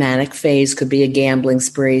 Manic phase could be a gambling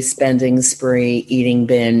spree, spending spree, eating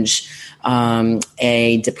binge.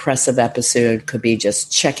 A depressive episode could be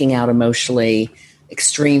just checking out emotionally,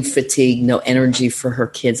 extreme fatigue, no energy for her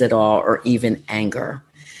kids at all, or even anger.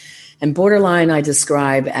 And borderline I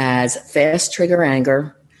describe as fast trigger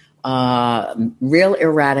anger, real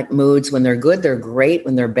erratic moods. When they're good, they're great.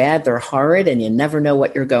 When they're bad, they're horrid, and you never know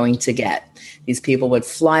what you're going to get. These people would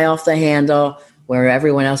fly off the handle where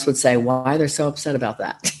everyone else would say, why they're so upset about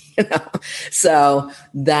that? So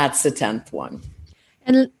that's the 10th one.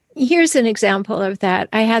 And here's an example of that.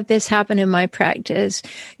 I had this happen in my practice.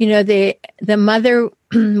 The mother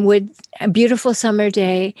would, a beautiful summer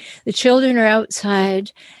day, the children are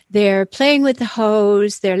outside, they're playing with the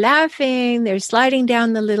hose, they're laughing, they're sliding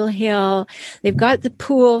down the little hill, they've got the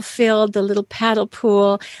pool filled, the little paddle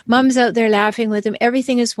pool, mom's out there laughing with them,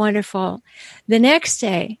 everything is wonderful. The next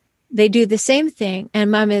day, they do the same thing.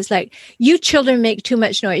 And mom is like, you children make too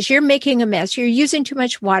much noise. You're making a mess. You're using too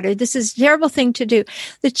much water. This is a terrible thing to do.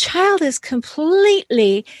 The child is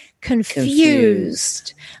completely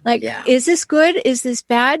confused. Like, is this good? Is this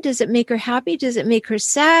bad? Does it make her happy? Does it make her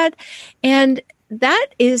sad? And that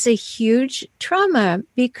is a huge trauma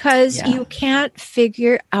because you can't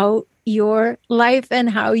figure out your life and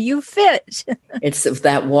how you fit. It's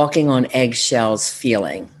that walking on eggshells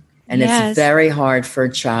feeling. And it's very hard for a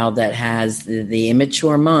child that has the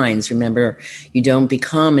immature minds. Remember, you don't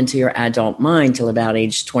become into your adult mind till about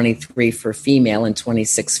age 23 for female and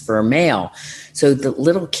 26 for a male. So the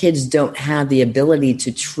little kids don't have the ability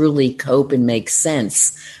to truly cope and make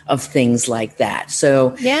sense of things like that.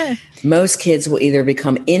 So most kids will either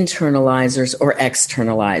become internalizers or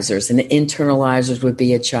externalizers. And the internalizers would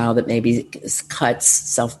be a child that maybe cuts,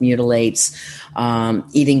 self-mutilates,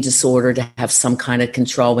 eating disorder to have some kind of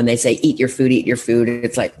control. When they say, eat your food,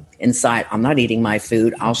 it's like inside, I'm not eating my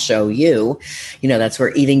food, I'll show you. That's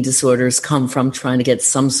where eating disorders come from, trying to get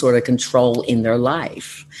some sort of control in their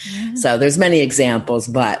life. So there's many examples,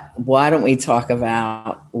 but why don't we talk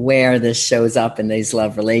about where this shows up in these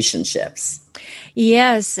love relationships?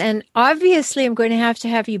 Yes. And obviously I'm going to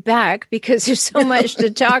have you back because there's so much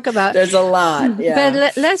to talk about. There's a lot. Yeah.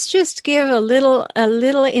 But let's just give a little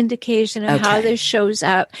indication of how this shows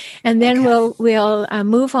up. And then we'll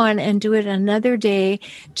move on and do it another day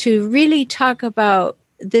to really talk about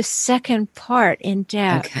this second part in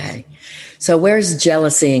depth. Okay. So where's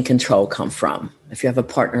jealousy and control come from? If you have a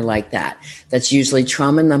partner like that, that's usually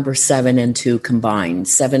trauma number 7 and 2 combined.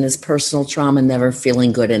 7 is personal trauma, never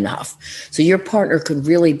feeling good enough. So your partner could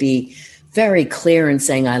really be very clear in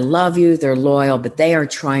saying, I love you, they're loyal, but they are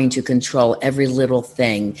trying to control every little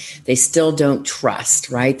thing. They still don't trust,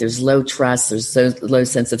 right? There's low trust. There's so low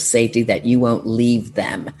sense of safety that you won't leave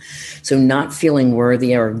them. So not feeling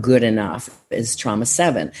worthy or good enough is trauma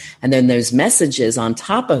 7. And then those messages on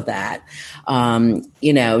top of that,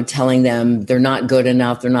 telling them they're not good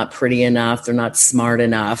enough, they're not pretty enough, they're not smart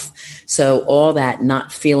enough. So all that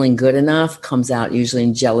not feeling good enough comes out usually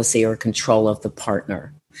in jealousy or control of the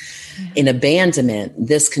partner. In abandonment,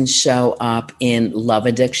 this can show up in love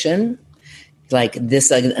addiction. Like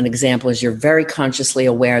this, an example is you're very consciously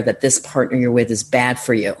aware that this partner you're with is bad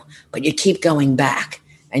for you, but you keep going back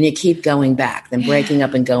and you keep going back, then breaking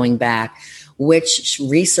up and going back, which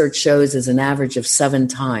research shows is an average of 7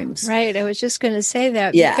 times. Right. I was just going to say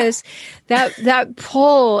that because that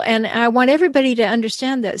pull, and I want everybody to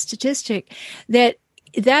understand that statistic, that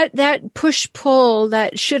push-pull,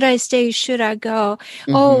 that should I stay, should I go?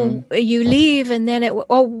 Mm-hmm. Oh, you leave and then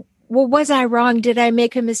well, was I wrong? Did I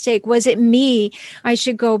make a mistake? Was it me? I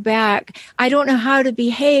should go back. I don't know how to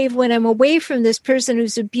behave when I'm away from this person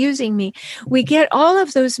who's abusing me. We get all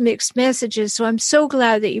of those mixed messages. So I'm so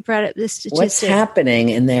glad that you brought up this statistic. What's happening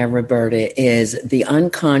in there, Roberta, is the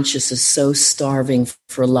unconscious is so starving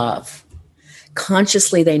for love.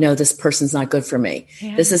 Consciously, they know this person's not good for me.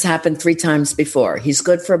 Yeah. This has happened 3 times before. He's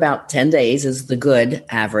good for about 10 days is the good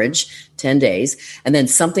average, 10 days. And then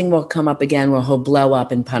something will come up again where he'll blow up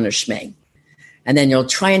and punish me. And then you'll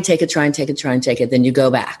try and take it. Then you go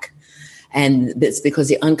back. And it's because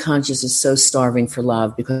the unconscious is so starving for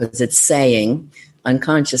love because it's saying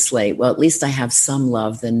unconsciously, well, at least I have some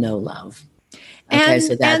love than no love. Okay,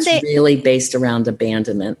 so that's really based around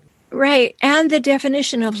abandonment. Right. And the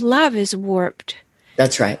definition of love is warped.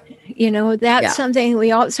 That's right. That's something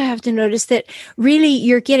we also have to notice, that really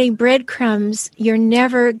you're getting breadcrumbs. You're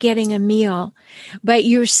never getting a meal, but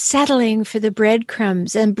you're settling for the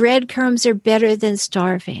breadcrumbs, and breadcrumbs are better than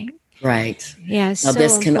starving. Right. Yes. Now,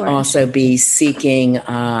 this can also be seeking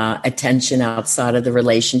attention outside of the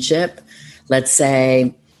relationship. Let's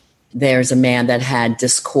say there's a man that had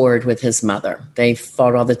discord with his mother. They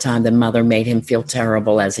fought all the time. The mother made him feel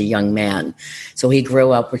terrible as a young man. So he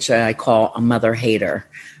grew up, which I call a mother hater,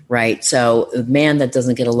 right? So a man that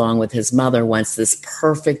doesn't get along with his mother wants this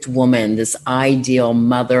perfect woman, this ideal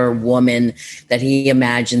mother woman that he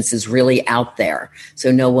imagines is really out there. So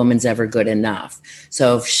no woman's ever good enough.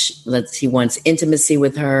 So if he wants intimacy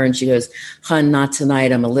with her and she goes, "Hun, not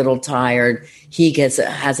tonight. I'm a little tired." He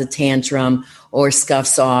has a tantrum or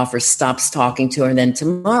scuffs off or stops talking to her. And then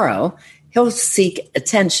tomorrow he'll seek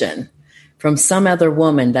attention from some other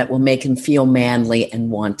woman that will make him feel manly and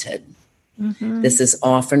wanted. Mm-hmm. This is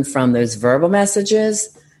often from those verbal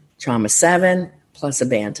messages, trauma 7 plus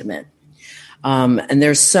abandonment. And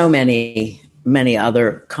there's so many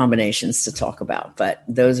other combinations to talk about, but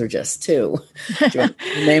those are just 2. Do you want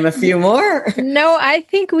to name a few more? No, I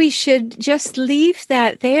think we should just leave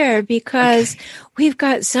that there because we've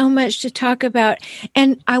got so much to talk about.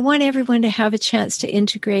 And I want everyone to have a chance to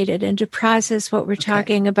integrate it and to process what we're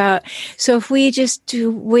talking about. So if we just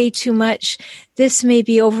do way too much, this may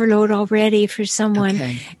be overload already for someone.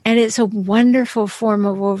 Okay. And it's a wonderful form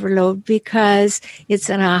of overload because it's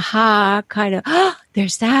an aha kind of,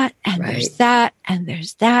 there's that, and there's that, and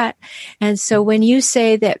there's that. And so when you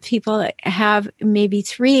say that people have maybe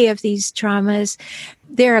 3 of these traumas,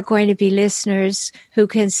 there are going to be listeners who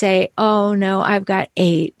can say, oh no, I've got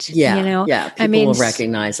 8. Yeah. People will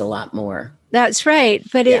recognize a lot more. That's right.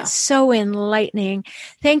 But it's so enlightening.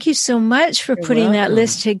 Thank you so much for putting that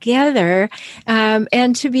list together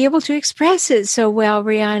and to be able to express it so well,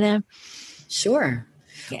 Rihanna. Sure.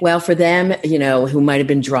 Yeah. Well, for them, who might have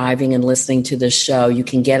been driving and listening to this show, you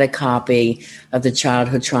can get a copy of the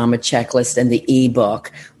Childhood Trauma Checklist and the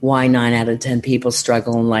ebook, Why 9 out of 10 People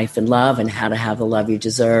Struggle in Life and Love and How to Have the Love You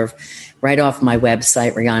Deserve, right off my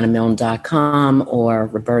website, RihannaMilne.com, or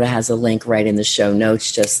Roberta has a link right in the show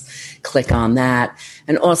notes. Just click on that.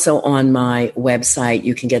 And also on my website,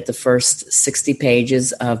 you can get the first 60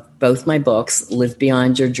 pages of both my books, Live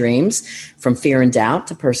Beyond Your Dreams, From Fear and Doubt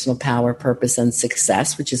to Personal Power, Purpose, and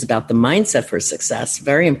Success, which is about the mindset for success,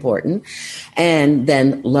 very important. And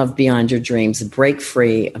then Love Beyond Your Dreams, Break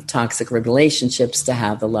Free of Toxic Relationships to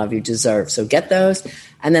Have the Love You Deserve. So get those.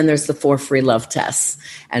 And then there's the 4 free love tests.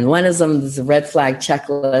 And one of them is a red flag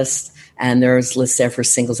checklist, and there's lists there for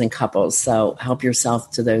singles and couples. So help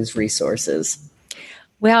yourself to those resources.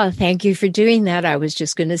 Well, thank you for doing that. I was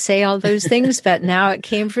just going to say all those things, but now it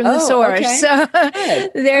came from the source. Okay. So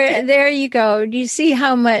there you go. Do you see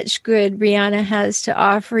how much good Rihanna has to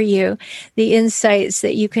offer you, the insights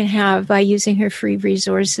that you can have by using her free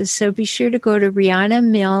resources? So be sure to go to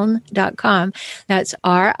RihannaMilne.com. That's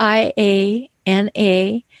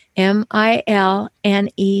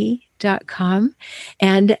RihannaMilne.com.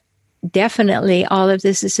 And definitely all of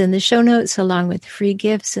this is in the show notes, along with free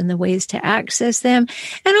gifts and the ways to access them,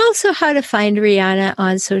 and also how to find Rihanna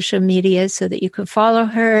on social media so that you can follow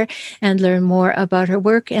her and learn more about her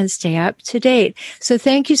work and stay up to date. So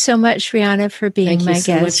thank you so much, Rihanna, for being my guest. Thank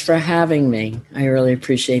you so much for having me. I really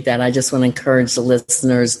appreciate that. I just want to encourage the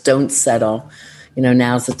listeners, don't settle.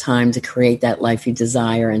 Now's the time to create that life you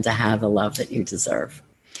desire and to have the love that you deserve.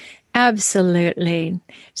 Absolutely.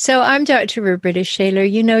 So I'm Dr. Roberta Shaler.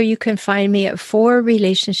 You can find me at For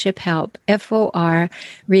Relationship Help, FOR,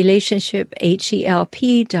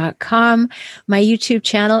 relationshiphelp.com. My YouTube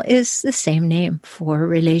channel is the same name, For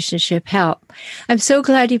Relationship Help. I'm so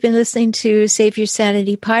glad you've been listening to Save Your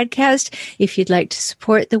Sanity podcast. If you'd like to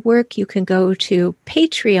support the work, you can go to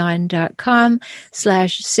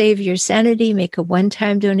patreon.com/saveyoursanity, make a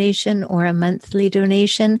one-time donation or a monthly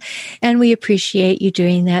donation. And we appreciate you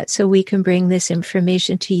doing that so we can bring this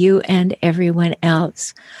information to you and everyone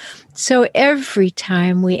else. So every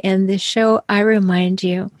time we end this show, I remind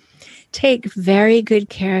you, take very good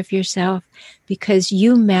care of yourself because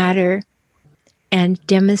you matter, and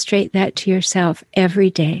demonstrate that to yourself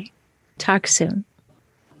every day. Talk soon.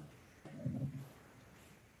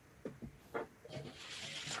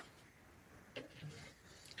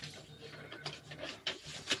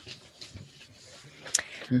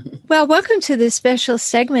 Well, welcome to this special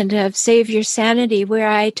segment of Save Your Sanity, where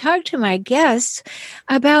I talk to my guests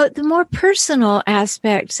about the more personal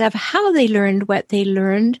aspects of how they learned what they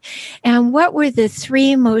learned and what were the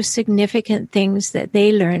three most significant things that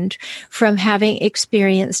they learned from having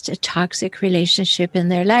experienced a toxic relationship in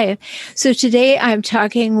their life. So today I'm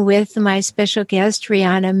talking with my special guest,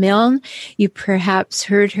 Rihanna Milne. You perhaps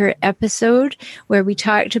heard her episode where we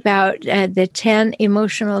talked about the 10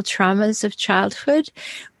 emotional traumas of childhood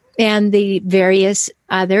and the various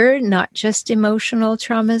other, not just emotional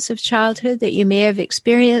traumas of childhood that you may have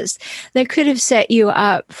experienced that could have set you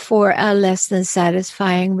up for a less than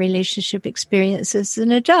satisfying relationship experience as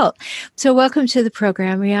an adult. So welcome to the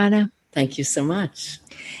program, Rihanna. Thank you so much.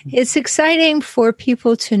 It's exciting for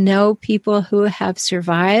people to know people who have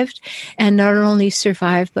survived, and not only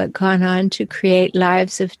survived, but gone on to create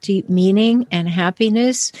lives of deep meaning and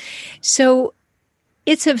happiness. So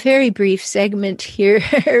it's a very brief segment here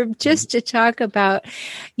just to talk about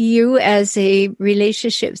you as a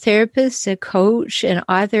relationship therapist, a coach, and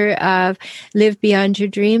author of Live Beyond Your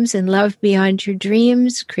Dreams and Love Beyond Your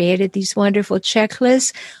Dreams, created these wonderful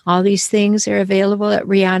checklists. All these things are available at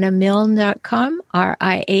RihannaMilne.com,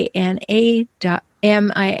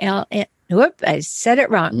 RihannaMilne. Whoop, I said it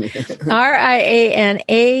wrong.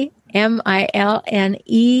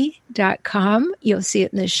 RihannaMilne.com. You'll see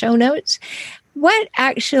it in the show notes. What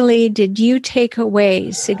actually did you take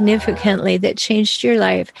away significantly that changed your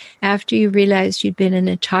life after you realized you'd been in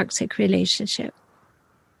a toxic relationship?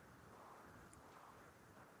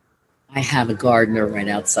 I have a gardener right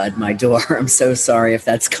outside my door. I'm so sorry if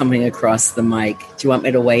that's coming across the mic. Do you want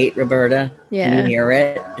me to wait, Roberta? Yeah. Can you hear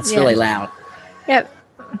it? It's really loud. Yep.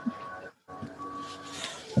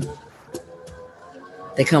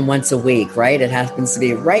 They come once a week, right? It happens to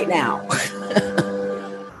be right now.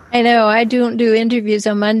 I know. I don't do interviews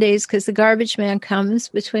on Mondays because the garbage man comes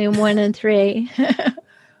between 1 and 3.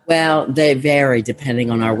 Well, they vary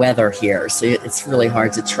depending on our weather here, so it's really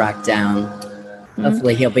hard to track down.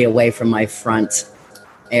 Hopefully he'll be away from my front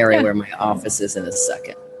area where my office is in a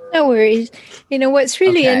second. No worries. What's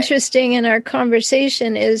really interesting in our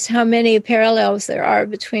conversation is how many parallels there are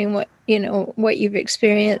between what you've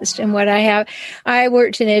experienced and what I have. I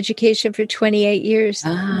worked in education for 28 years.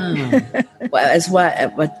 Oh. As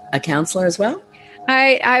a counselor as well?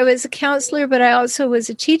 I was a counselor, but I also was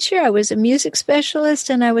a teacher. I was a music specialist,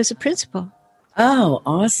 and I was a principal. Oh,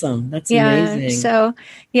 awesome. That's amazing. So,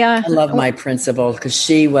 yeah. I love my principal because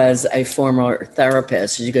she was a former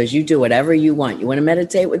therapist. She goes, you do whatever you want. You want to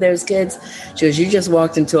meditate with those kids? She goes, you just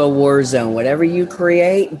walked into a war zone. Whatever you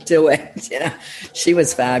create, do it. She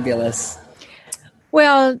was fabulous.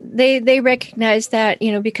 Well, they recognized that,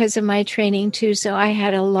 because of my training too. So I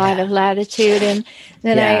had a lot of latitude. And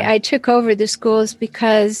then I took over the schools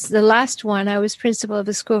because the last one, I was principal of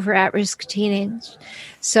a school for at-risk teenagers.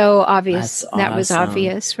 So obvious, that was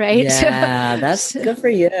obvious, right? Yeah, that's good for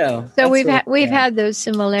you. So we've had those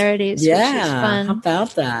similarities, which is fun. How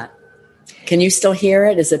about that? Can you still hear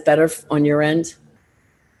it? Is it better on your end?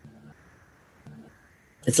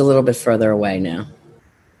 It's a little bit further away now.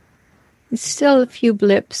 It's still a few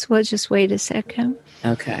blips. We'll just wait a second.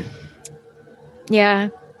 Okay. Yeah.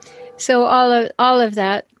 So all of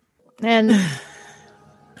that. And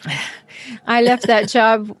I left that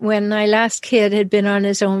job when my last kid had been on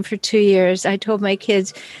his own for 2 years. I told my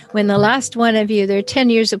kids, when the last one of you, they're 10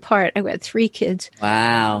 years apart. I've got 3 kids.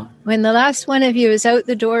 Wow. When the last one of you is out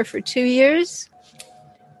the door for 2 years,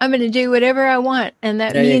 I'm going to do whatever I want. And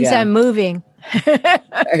that means I'm moving. There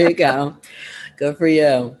you go. Good for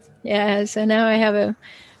you. Yeah. So now I have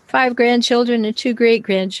 5 grandchildren and 2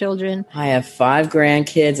 great-grandchildren. I have 5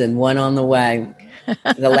 grandkids and 1 on the way.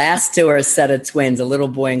 The last 2 are a set of twins, a little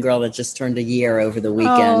boy and girl that just turned a year over the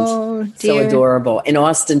weekend. Oh, dear. So adorable. In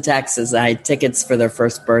Austin, Texas, I had tickets for their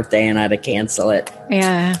first birthday and I had to cancel it.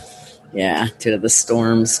 Yeah. Yeah, due to the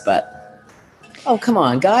storms. But, oh, come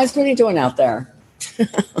on, guys. What are you doing out there?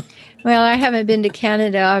 Well, I haven't been to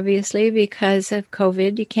Canada, obviously, because of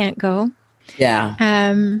COVID. You can't go.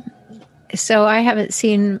 Yeah. So I haven't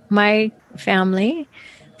seen my family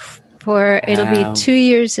for, it'll be 2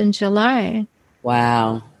 years in July.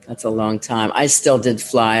 Wow. That's a long time. I still did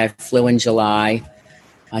fly. I flew in July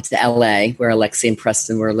to LA, where Alexi and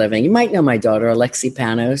Preston were living. You might know my daughter, Alexi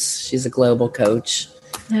Panos. She's a global coach.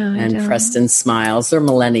 No, and Preston Smiles. They're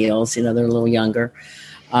millennials. They're a little younger.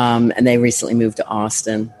 And they recently moved to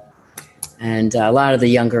Austin. And a lot of the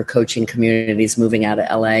younger coaching communities moving out of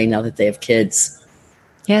LA now that they have kids.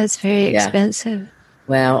 Yeah, it's very expensive.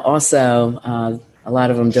 Well, also, a lot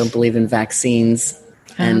of them don't believe in vaccines.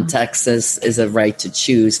 And Texas is a right to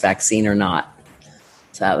choose vaccine or not.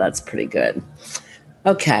 So that's pretty good.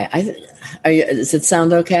 Okay. Does it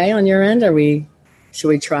sound okay on your end? Should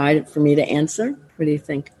we try for me to answer? What do you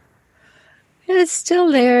think? It's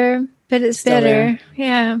still there, but it's still better. There.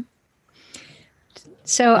 Yeah.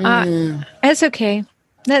 So that's okay.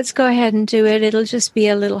 Let's go ahead and do it. It'll just be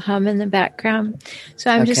a little hum in the background.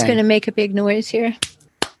 So I'm just going to make a big noise here.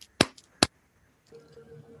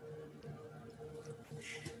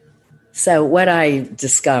 So what I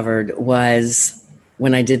discovered was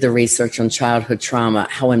when I did the research on childhood trauma,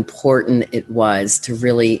 how important it was to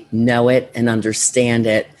really know it and understand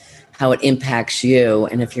it, how it impacts you.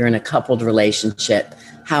 And if you're in a coupled relationship,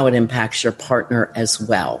 how it impacts your partner as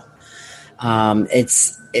well.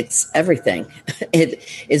 It's everything. It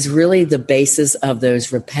is really the basis of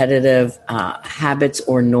those repetitive habits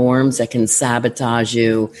or norms that can sabotage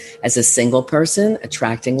you as a single person,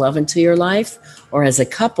 attracting love into your life, or as a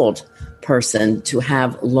coupled person to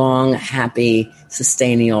have long, happy,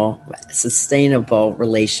 sustainable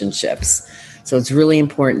relationships. So it's really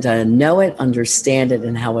important to know it, understand it,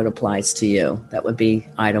 and how it applies to you. That would be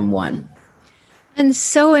item 1. And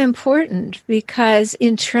so important because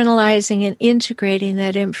internalizing and integrating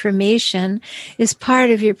that information is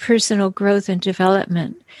part of your personal growth and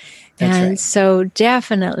development. That's right. So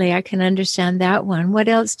definitely I can understand that one. What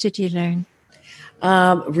else did you learn?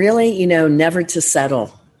 Really, never to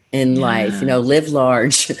settle in life, live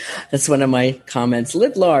large. That's one of my comments.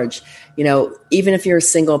 Live large. Even if you're a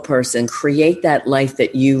single person, create that life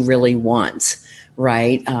that you really want.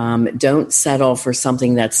 Right? Don't settle for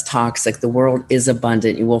something that's toxic. The world is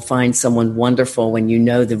abundant. You will find someone wonderful when you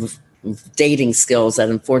know the dating skills that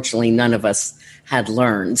unfortunately none of us had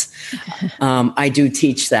learned. I do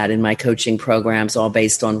teach that in my coaching programs, all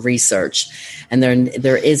based on research. And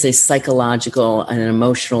there is a psychological and an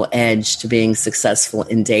emotional edge to being successful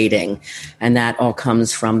in dating. And that all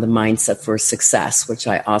comes from the mindset for success, which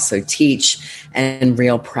I also teach, and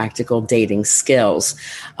real practical dating skills.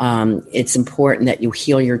 It's important that you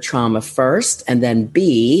heal your trauma first and then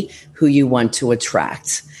be who you want to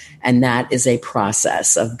attract. And that is a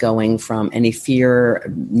process of going from any fear,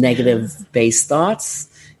 negative-based thoughts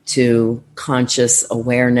to conscious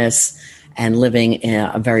awareness and living in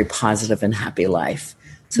a very positive and happy life.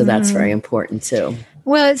 So that's very important too.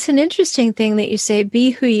 Well, it's an interesting thing that you say,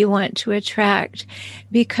 be who you want to attract,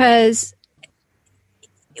 because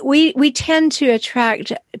we tend to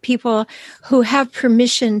attract people who have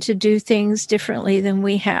permission to do things differently than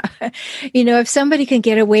we have. If somebody can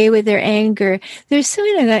get away with their anger, there's sort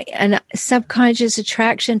of a subconscious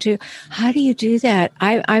attraction to, how do you do that?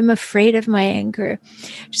 I'm afraid of my anger.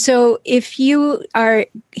 So if you are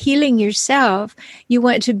healing yourself, you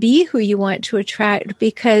want to be who you want to attract,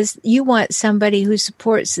 because you want somebody who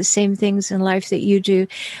supports the same things in life that you do,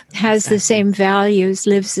 has the same values,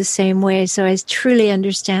 lives the same way. So I truly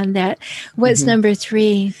understand that. What's number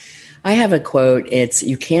 3? I have a quote. It's,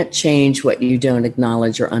 you can't change what you don't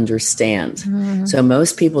acknowledge or understand. Mm-hmm. So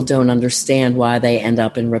most people don't understand why they end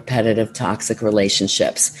up in repetitive toxic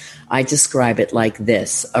relationships. I describe it like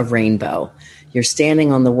this, a rainbow. You're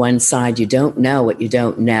standing on the one side, you don't know what you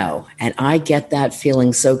don't know. And I get that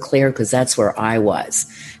feeling so clear because that's where I was.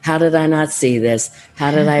 How did I not see this?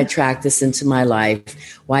 How did I attract this into my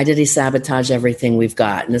life? Why did he sabotage everything we've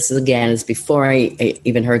got? And this is, again, is before I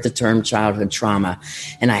even heard the term childhood trauma.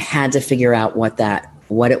 And I had to figure out what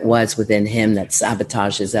it was within him that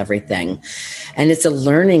sabotages everything. And it's a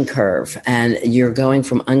learning curve. And you're going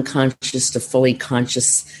from unconscious to fully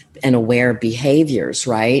conscious and aware behaviors,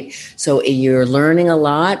 right? So you're learning a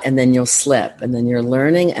lot and then you'll slip, and then you're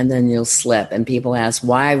learning and then you'll slip. And people ask,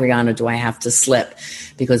 why, Rihanna, do I have to slip?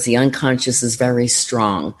 Because the unconscious is very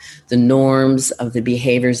strong. The norms of the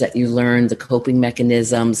behaviors that you learn, the coping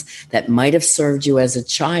mechanisms that might have served you as a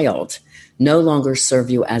child no longer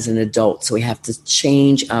serve you as an adult. So we have to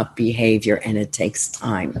change up behavior, and it takes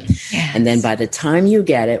time. Yes. And then by the time you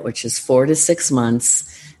get it, which is 4 to 6 months,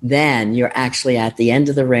 then you're actually at the end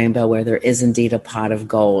of the rainbow where there is indeed a pot of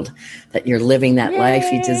gold, that you're living that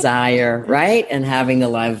life you desire, right? And having the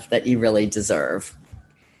life that you really deserve.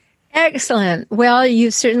 Excellent. Well,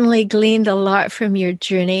 you've certainly gleaned a lot from your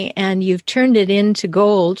journey, and you've turned it into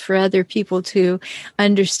gold for other people to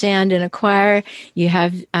understand and acquire. You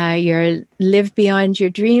have your Live Beyond Your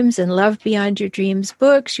Dreams and Love Beyond Your Dreams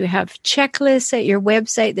books. You have checklists at your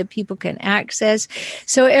website that people can access.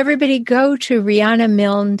 So everybody go to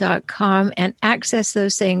RihannaMilne.com and access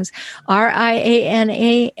those things.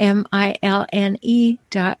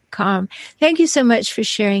 RihannaMilne.com. Thank you so much for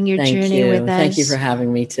sharing your journey with us. Thank you for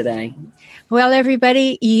having me today. Well,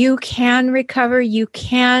 everybody, you can recover, you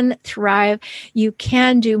can thrive, you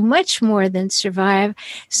can do much more than survive.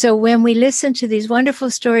 So when we listen to these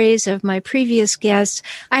wonderful stories of my previous guests,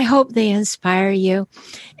 I hope they inspire you.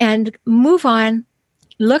 And move on,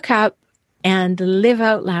 look up, and live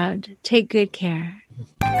out loud. Take good care.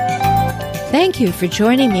 Thank you for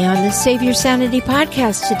joining me on the Save Your Sanity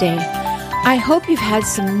podcast today. I hope you've had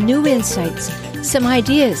some new insights, some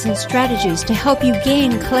ideas and strategies to help you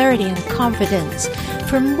gain clarity and confidence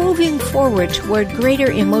for moving forward toward greater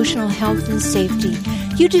emotional health and safety.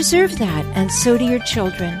 You deserve that, and so do your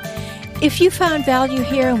children. If you found value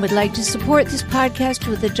here and would like to support this podcast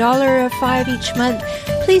with $1 or $5 each month,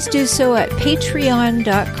 please do so at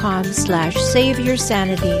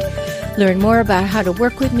patreon.com/saveyoursanity. Learn more about how to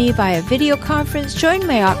work with me via video conference, join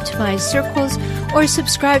my optimized circles, or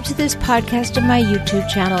subscribe to this podcast on my YouTube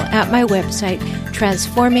channel at my website,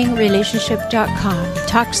 transformingrelationship.com.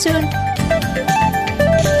 Talk soon.